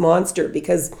created this monster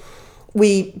because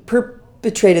we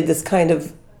perpetrated this kind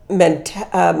of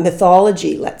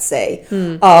mythology, let's say,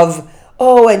 of,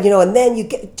 and then you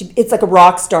get to, it's like a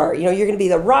rock star. You're going to be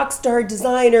the rock star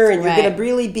designer, and you're going to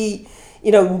really be,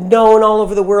 known all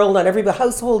over the world on every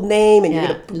household name, and you're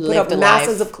going to put up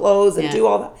masses of clothes and do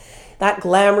all that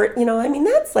glamour. I mean,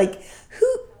 that's like,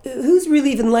 who's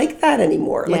really even like that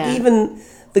anymore? Like even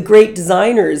the great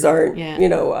designers aren't,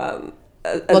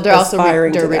 well, they're also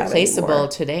they're replaceable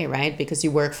today, right? Because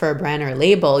you work for a brand or a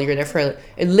label, you're there for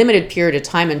a limited period of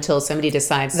time until somebody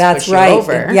decides to push you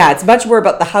over. Yeah, it's much more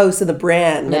about the house and the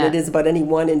brand than it is about any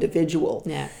one individual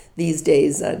these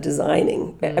days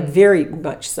designing. Very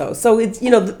much so. So it's,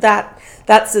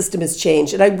 that system has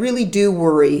changed. And I really do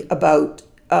worry about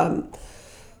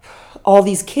all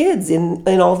these kids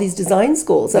in all these design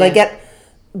schools. And I get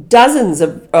dozens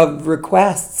of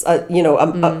requests,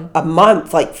 a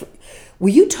month, like, will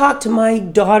you talk to my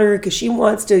daughter because she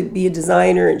wants to be a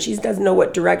designer and she doesn't know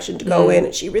what direction to go in,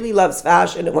 and she really loves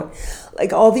fashion, and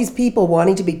like all these people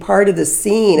wanting to be part of the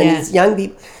scene, and these young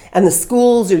people, and the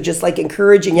schools are just like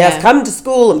encouraging, come to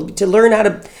school and to learn how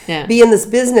to be in this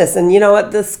business. And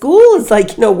the school is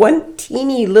like one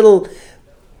teeny little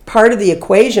part of the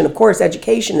equation. Of course,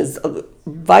 education is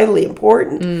vitally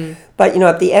important, but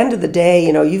at the end of the day,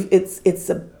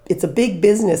 it's a big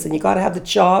business, and you got to have the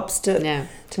chops to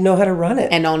know how to run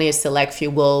it. And only a select few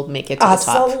will make it to the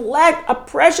top. A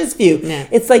precious few. Yeah.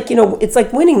 It's like it's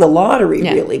like winning the lottery.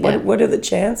 Really, what are the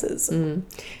chances?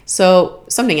 So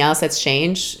something else that's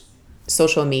changed.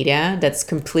 social media that's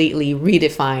completely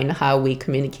redefined how we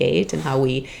communicate and how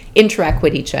we interact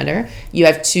with each other. You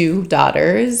have 2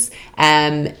 daughters.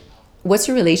 What's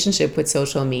your relationship with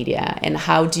social media, and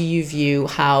how do you view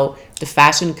how the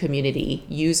fashion community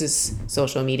uses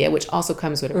social media, which also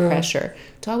comes with a pressure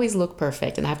to always look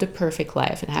perfect and have the perfect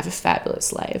life and have a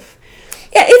fabulous life?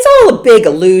 Yeah, it's all a big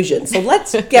illusion. So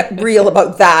let's get real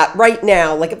about that right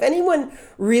now. Like, if anyone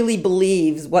really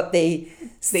believes what they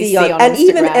see on and Instagram.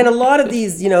 Even and a lot of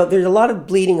these, there's a lot of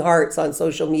bleeding hearts on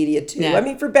social media too. Yeah. I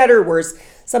mean, for better or worse,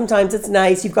 sometimes it's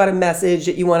nice. You've got a message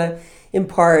that you want to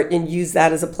impart and use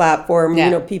that as a platform.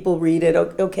 Yeah. People read it.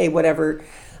 Okay, whatever.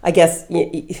 I guess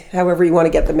however you want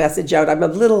to get the message out.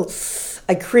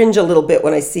 I cringe a little bit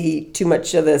when I see too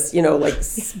much of this, like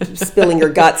spilling your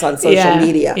guts on social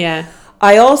media. Yeah.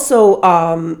 I also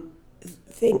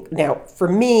think, now for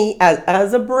me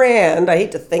as a brand, I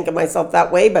hate to think of myself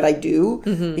that way, but I do,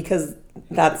 because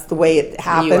that's the way it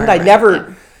happened. I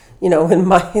never, in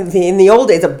the old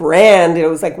days, a brand, it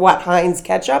was like, what, Heinz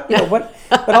ketchup, what?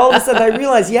 But all of a sudden I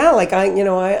realized,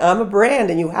 I'm a brand,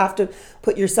 and you have to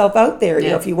put yourself out there,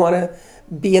 if you want to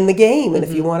be in the game, and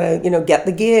if you want to, get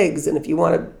the gigs, and if you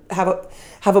want to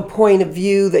have a point of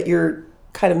view that you're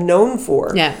kind of known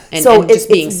for. Yeah, and just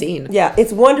being seen. Yeah,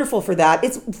 it's wonderful for that.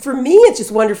 For me, it's just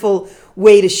wonderful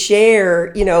way to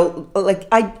share, like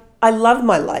I love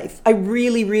my life. I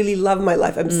really, really love my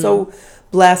life. I'm so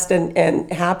blessed and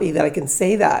happy that I can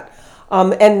say that.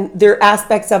 And there are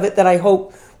aspects of it that I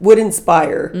hope would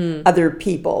inspire other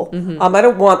people. I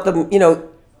don't want them,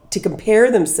 to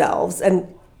compare themselves.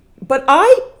 But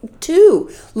I, too,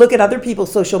 look at other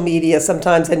people's social media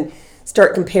sometimes and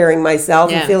start comparing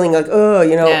myself and feeling like,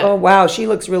 oh, wow, she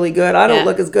looks really good. I don't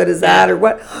look as good as that. Or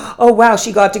what? Oh, wow,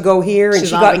 she got to go here, and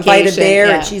she got invited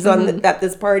there, and she's on at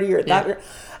this party or that.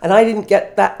 And I didn't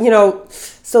get that,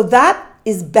 So that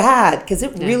is bad, because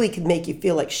it really can make you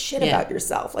feel like shit about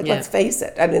yourself. Like, let's face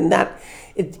it. I mean, that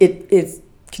it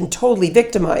can totally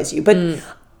victimize you. But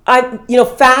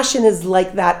fashion is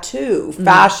like that too.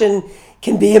 Fashion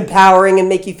can be empowering and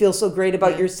make you feel so great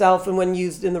about yourself, and when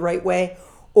used in the right way.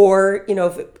 Or,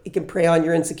 if it can prey on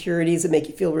your insecurities and make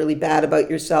you feel really bad about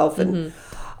yourself, and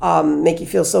make you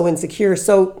feel so insecure.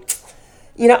 So,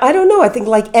 I don't know. I think,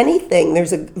 like anything,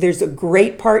 there's a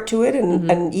great part to it and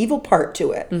an evil part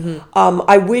to it.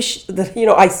 I wish that,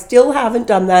 I still haven't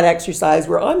done that exercise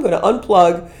where I'm going to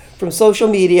unplug from social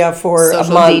media for a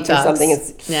month detox. Or something.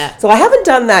 So I haven't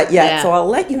done that yet. Yeah. So I'll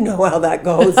let you know how that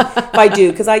goes if I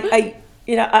do, because I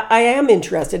am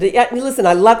interested. Listen,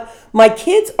 I love, my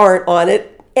kids aren't on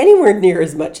it anywhere near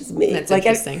as much as me. That's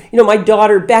interesting. My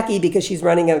daughter Becky, because she's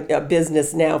running a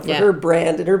business now for her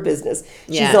brand and her business,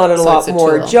 she's on it a lot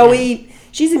more. Tool. Joey,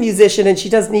 she's a musician and she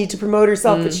does need to promote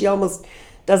herself, but she almost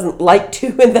doesn't like to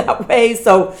in that way.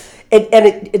 So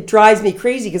it drives me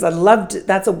crazy, because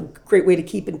that's a great way to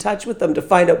keep in touch with them, to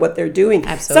find out what they're doing.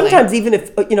 Absolutely. Sometimes even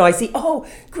if I see, oh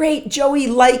great, Joey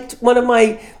liked one of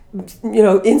my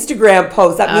Instagram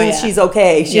posts, that means she's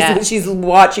okay. She's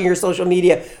watching her social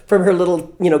media from her little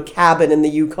cabin in the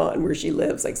Yukon where she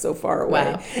lives, like so far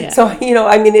away. Wow. Yeah. So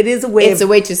it is a way. It's a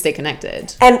way to stay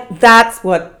connected, and that's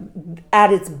what,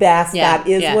 at its best, that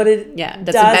is what it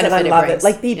that's does, and I love it.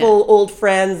 Like people, old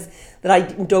friends that I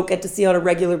don't get to see on a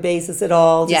regular basis at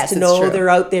all, just to know they're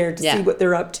out there, to see what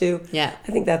they're up to. Yeah,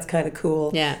 I think that's kind of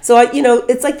cool. Yeah. So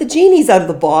it's like the genie's out of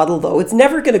the bottle, though. It's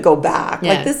never going to go back.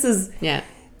 Yeah. Like this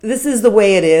is the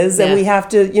way it is, and we have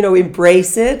to,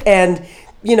 embrace it, and,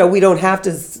 we don't have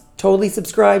to totally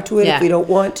subscribe to it if we don't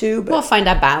want to. But we'll find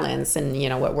that balance,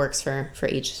 and, what works for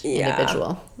each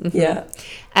individual. Yeah.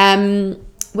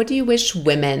 What do you wish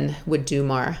women would do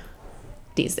more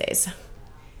these days?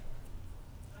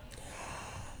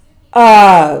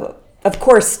 Of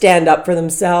course, stand up for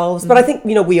themselves. But I think,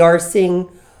 we are seeing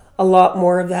a lot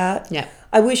more of that. Yeah.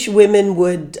 I wish women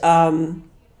would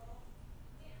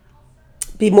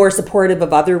be more supportive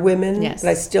of other women. Yes. But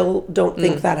I still don't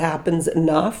think that happens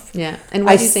enough. Yeah. And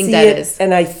what do you think that is?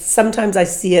 And sometimes I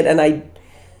see it and I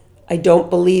don't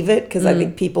believe it, because I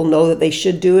think people know that they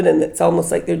should do it, and it's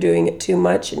almost like they're doing it too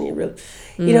much, and you really,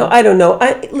 I don't know.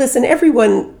 Listen,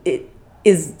 everyone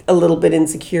is a little bit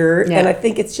insecure, and I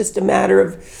think it's just a matter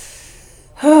of,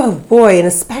 oh boy, and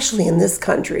especially in this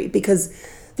country, because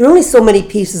there are only so many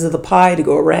pieces of the pie to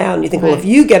go around. You think, well, if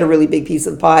you get a really big piece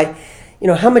of the pie,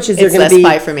 how much is there going to be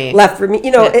left for me?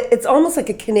 It's almost like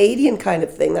a Canadian kind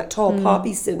of thing, that tall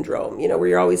poppy syndrome, where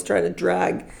you're always trying to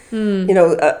drag,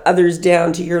 others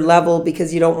down to your level,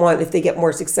 because you don't want, if they get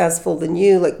more successful than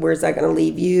you, like, where's that going to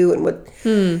leave you? And what,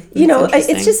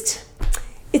 it's just,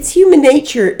 it's human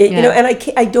nature, and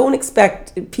I don't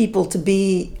expect people to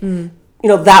be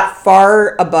that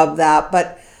far above that,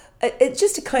 but it's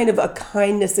just a kind of a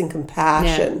kindness and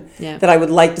compassion that I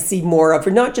would like to see more of,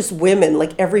 for not just women,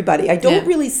 like everybody. I don't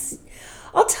really see,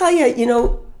 I'll tell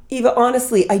you, Eva,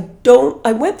 honestly,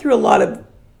 I went through a lot of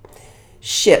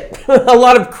shit, a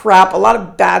lot of crap, a lot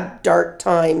of bad, dark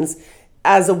times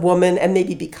as a woman, and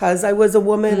maybe because I was a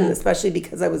woman, and especially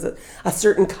because I was a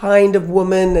certain kind of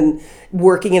woman and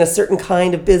working in a certain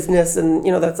kind of business, and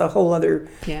that's a whole other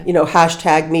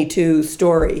hashtag Me Too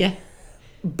story. Yeah.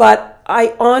 But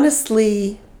I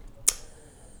honestly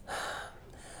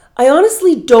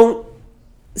don't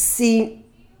see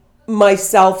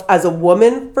myself as a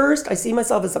woman first. I see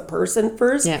myself as a person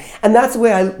first, and that's the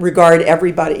way I regard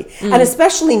everybody. And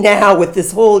especially now with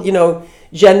this whole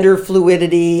gender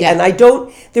fluidity, and I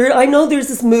know there's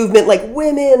this movement like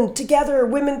women together,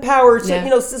 women power,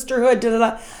 sisterhood,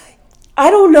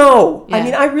 I don't know. I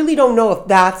mean, I really don't know if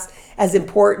that's as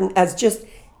important as just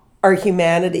our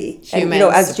humanity, and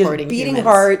as just beating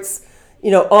hearts,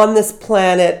 on this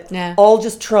planet, all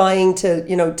just trying to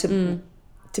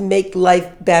to make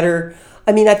life better.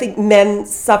 I mean, I think men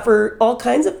suffer all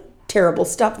kinds of terrible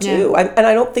stuff too, and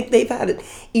I don't think they've had an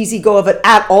easy go of it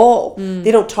at all.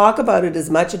 They don't talk about it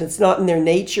as much, and it's not in their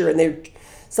nature, and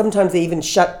sometimes they even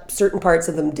shut certain parts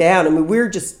of them down. I mean, we're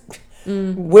just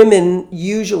women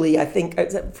usually, I think,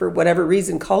 for whatever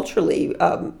reason, culturally,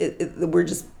 we're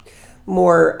just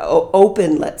more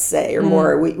open, let's say, or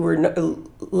we're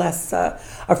less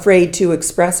afraid to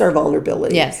express our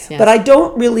vulnerability. Yes. But I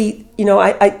don't really,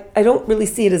 I don't really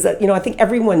see it as I think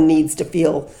everyone needs to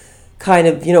feel kind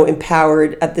of,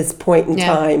 empowered at this point in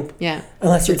time. Yeah.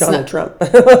 Unless you're Donald Trump.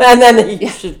 And then you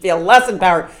should feel less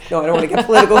empowered. No, I don't want to get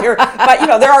political here.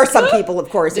 But, there are some people, of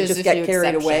course, that just get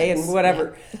carried away and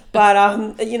whatever. Yeah. But,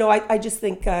 I just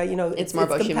think, it's more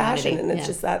about compassion, humanity. And it's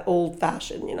just that old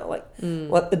fashioned,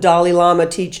 what the Dalai Lama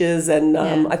teaches. And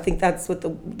I think that's what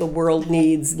the world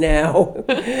needs now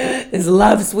is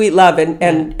love, sweet love.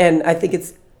 And I think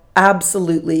it's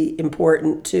absolutely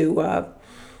important to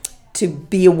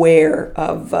be aware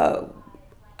of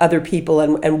other people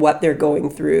and what they're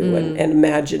going through, and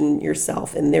imagine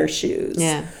yourself in their shoes.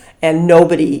 Yeah. And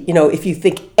nobody, if you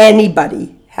think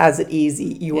anybody has it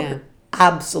easy, you are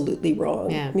absolutely wrong.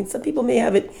 Yeah. I mean, some people may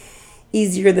have it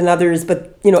easier than others,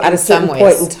 but, at a certain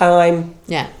point in time.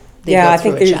 Yeah. They go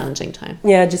through a challenging time.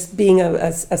 Yeah, just being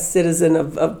a citizen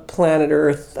of planet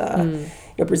Earth,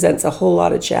 it presents a whole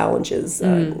lot of challenges,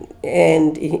 and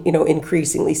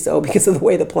increasingly so because of the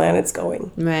way the planet's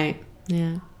going. Right.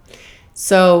 Yeah.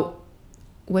 So,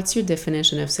 what's your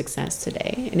definition of success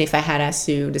today? And if I had asked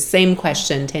you the same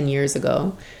question 10 years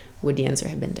ago, would the answer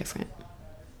have been different?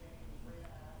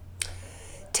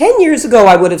 10 years ago,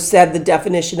 I would have said the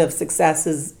definition of success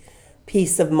is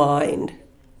peace of mind.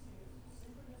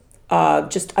 I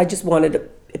just wanted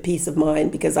a peace of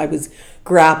mind because I was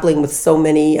grappling with so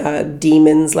many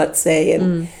demons, let's say,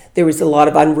 and there was a lot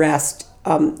of unrest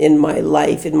in my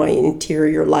life, in my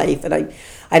interior life, and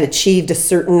I'd achieved a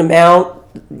certain amount,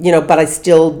 but I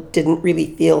still didn't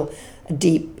really feel a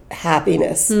deep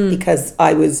happiness because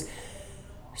I was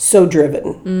so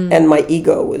driven and my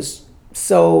ego was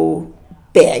so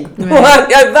big. Right.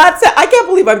 I can't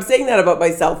believe I'm saying that about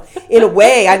myself. In a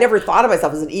way, I never thought of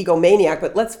myself as an egomaniac,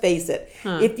 but let's face it,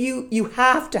 if you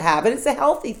have to have it, it's a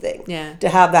healthy thing to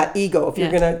have that ego if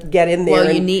you're going to get in there. Well,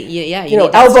 and, you need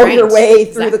elbow your way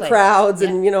through the crowds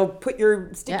and,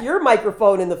 stick your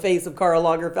microphone in the face of Karl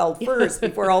Lagerfeld first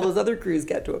before all those other crews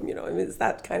get to him. I mean, it's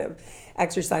that kind of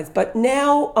exercise. But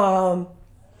now,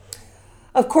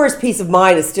 of course, peace of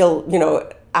mind is still,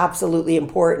 absolutely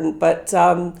important, but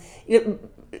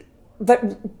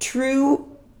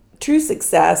true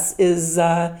success is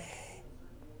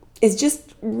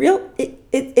just real.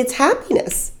 It's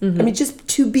happiness. I mean, just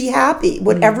to be happy,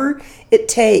 whatever it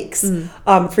takes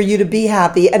for you to be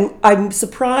happy. And I'm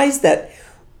surprised that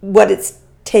what it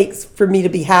takes for me to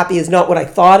be happy is not what I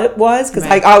thought it was, because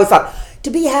I always thought, to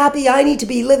be happy, I need to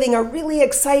be living a really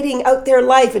exciting out there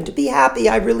life. And to be happy,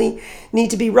 I really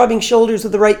need to be rubbing shoulders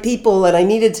with the right people. And I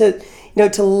needed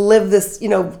to live this,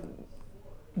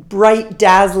 bright,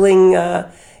 dazzling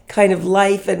kind of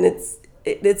life. And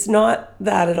it's not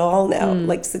that at all now.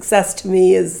 Like, success to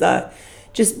me is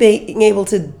just being able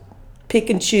to pick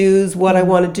and choose what I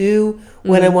want to do,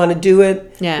 when I want to do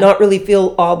it, not really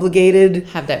feel obligated,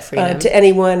 have that freedom to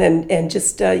anyone. And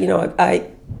just, I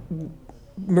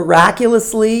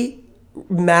miraculously,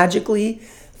 magically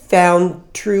found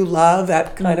true love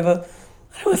at kind of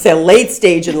I don't want to say a late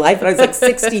stage in life, but I was like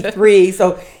 63.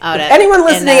 So if anyone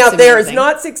listening out there is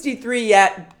not 63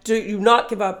 yet, do not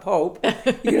give up hope.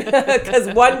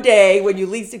 Because one day, when you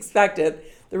least expect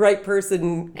it, the right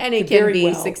person. And it can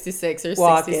be 66 or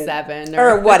 67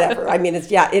 or whatever. I mean,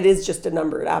 it is just a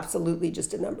number. It absolutely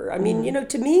just a number. I mean,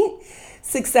 to me,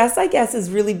 success, I guess,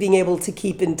 is really being able to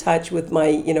keep in touch with my,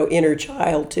 inner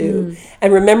child too,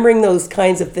 and remembering those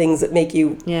kinds of things that make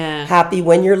you happy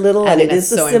when you're little. And it is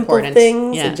the simple important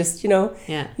things, and just,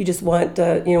 you just want,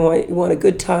 you want a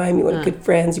good time, you want good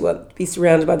friends, you want to be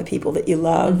surrounded by the people that you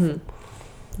love.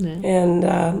 And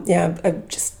I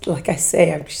just, like I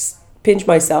say, I just pinch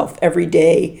myself every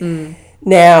day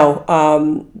now,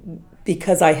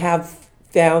 because I have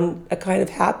found a kind of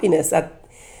happiness at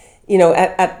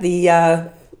the,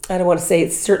 I don't want to say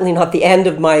it's certainly not the end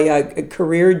of my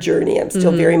career journey. I'm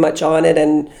still very much on it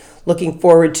and looking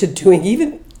forward to doing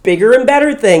even bigger and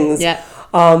better things. Yeah.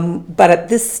 But at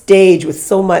this stage, with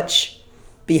so much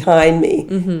behind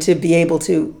me, to be able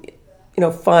to,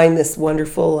 find this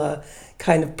wonderful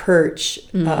kind of perch,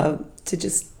 to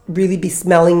just really be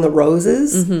smelling the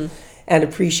roses and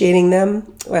appreciating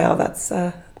them. Well, that's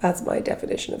my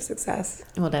definition of success.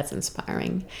 Well, that's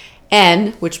inspiring.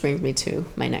 And which brings me to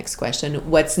my next question.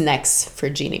 What's next for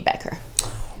Jeanne Beker?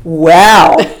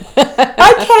 Well,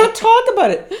 I can't talk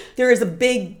about it. There is a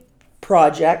big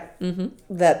project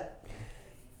that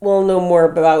we'll know more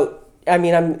about. I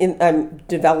mean, I'm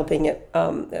developing it.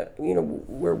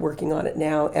 We're working on it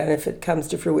now. And if it comes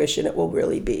to fruition, it will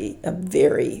really be a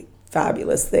very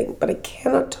fabulous thing, but I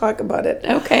cannot talk about it.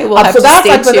 Okay, well, I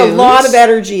put a lot of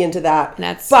energy into that.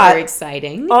 That's very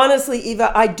exciting. Honestly,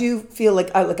 Eva, I do feel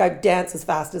like I dance as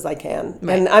fast as I can,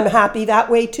 and I'm happy that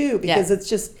way too, because it's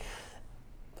just,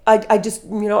 I just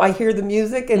I hear the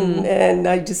music and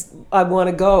I want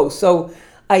to go. So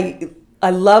I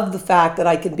love the fact that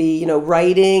I can be,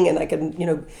 writing, and I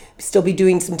can, still be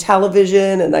doing some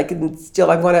television, and I can still,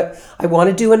 I want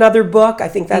to do another book. I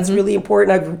think that's really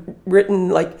important. I've written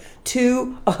like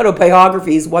 2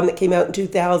 autobiographies, one that came out in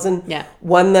 2000,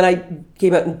 one that I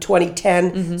came out in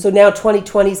 2010. So now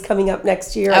 2020 is coming up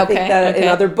next year. I think that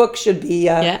another book should be,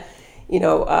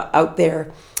 out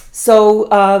there.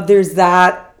 So there's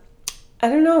that. I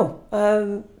don't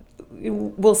know.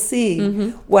 We'll see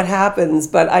what happens,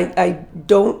 but I've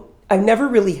never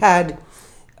really had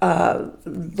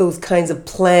those kinds of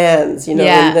plans, and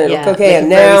now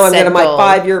I'm going to my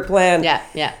 5-year plan.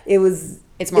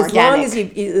 It's more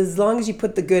organic. As long as you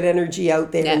put the good energy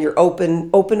out there and you're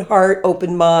open heart,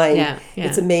 open mind,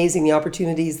 it's amazing the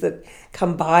opportunities that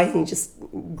come by, and you just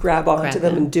grab onto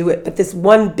them and do it. But this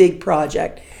one big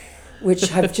project,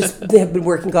 which I've been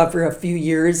working on for a few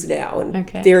years now, and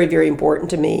very, very important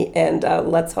to me. And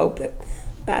let's hope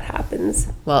that happens.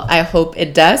 Well, I hope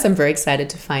it does. I'm very excited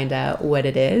to find out what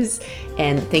it is.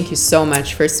 And thank you so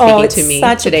much for speaking to me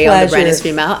today on The Brand is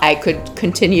Female. I could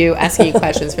continue asking you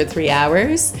questions for 3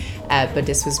 hours, but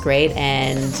this was great.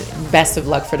 And best of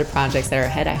luck for the projects that are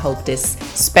ahead. I hope this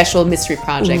special mystery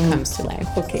project comes to life.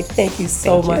 Okay, thank you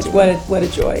so much. What a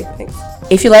joy. Thanks.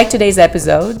 If you liked today's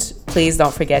episode, please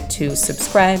don't forget to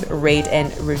subscribe, rate,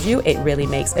 and review. It really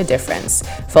makes a difference.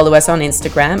 Follow us on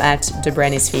Instagram at The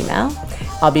Brand is Female.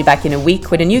 I'll be back in a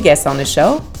week with a new guest on the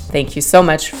show. Thank you so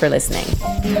much for listening.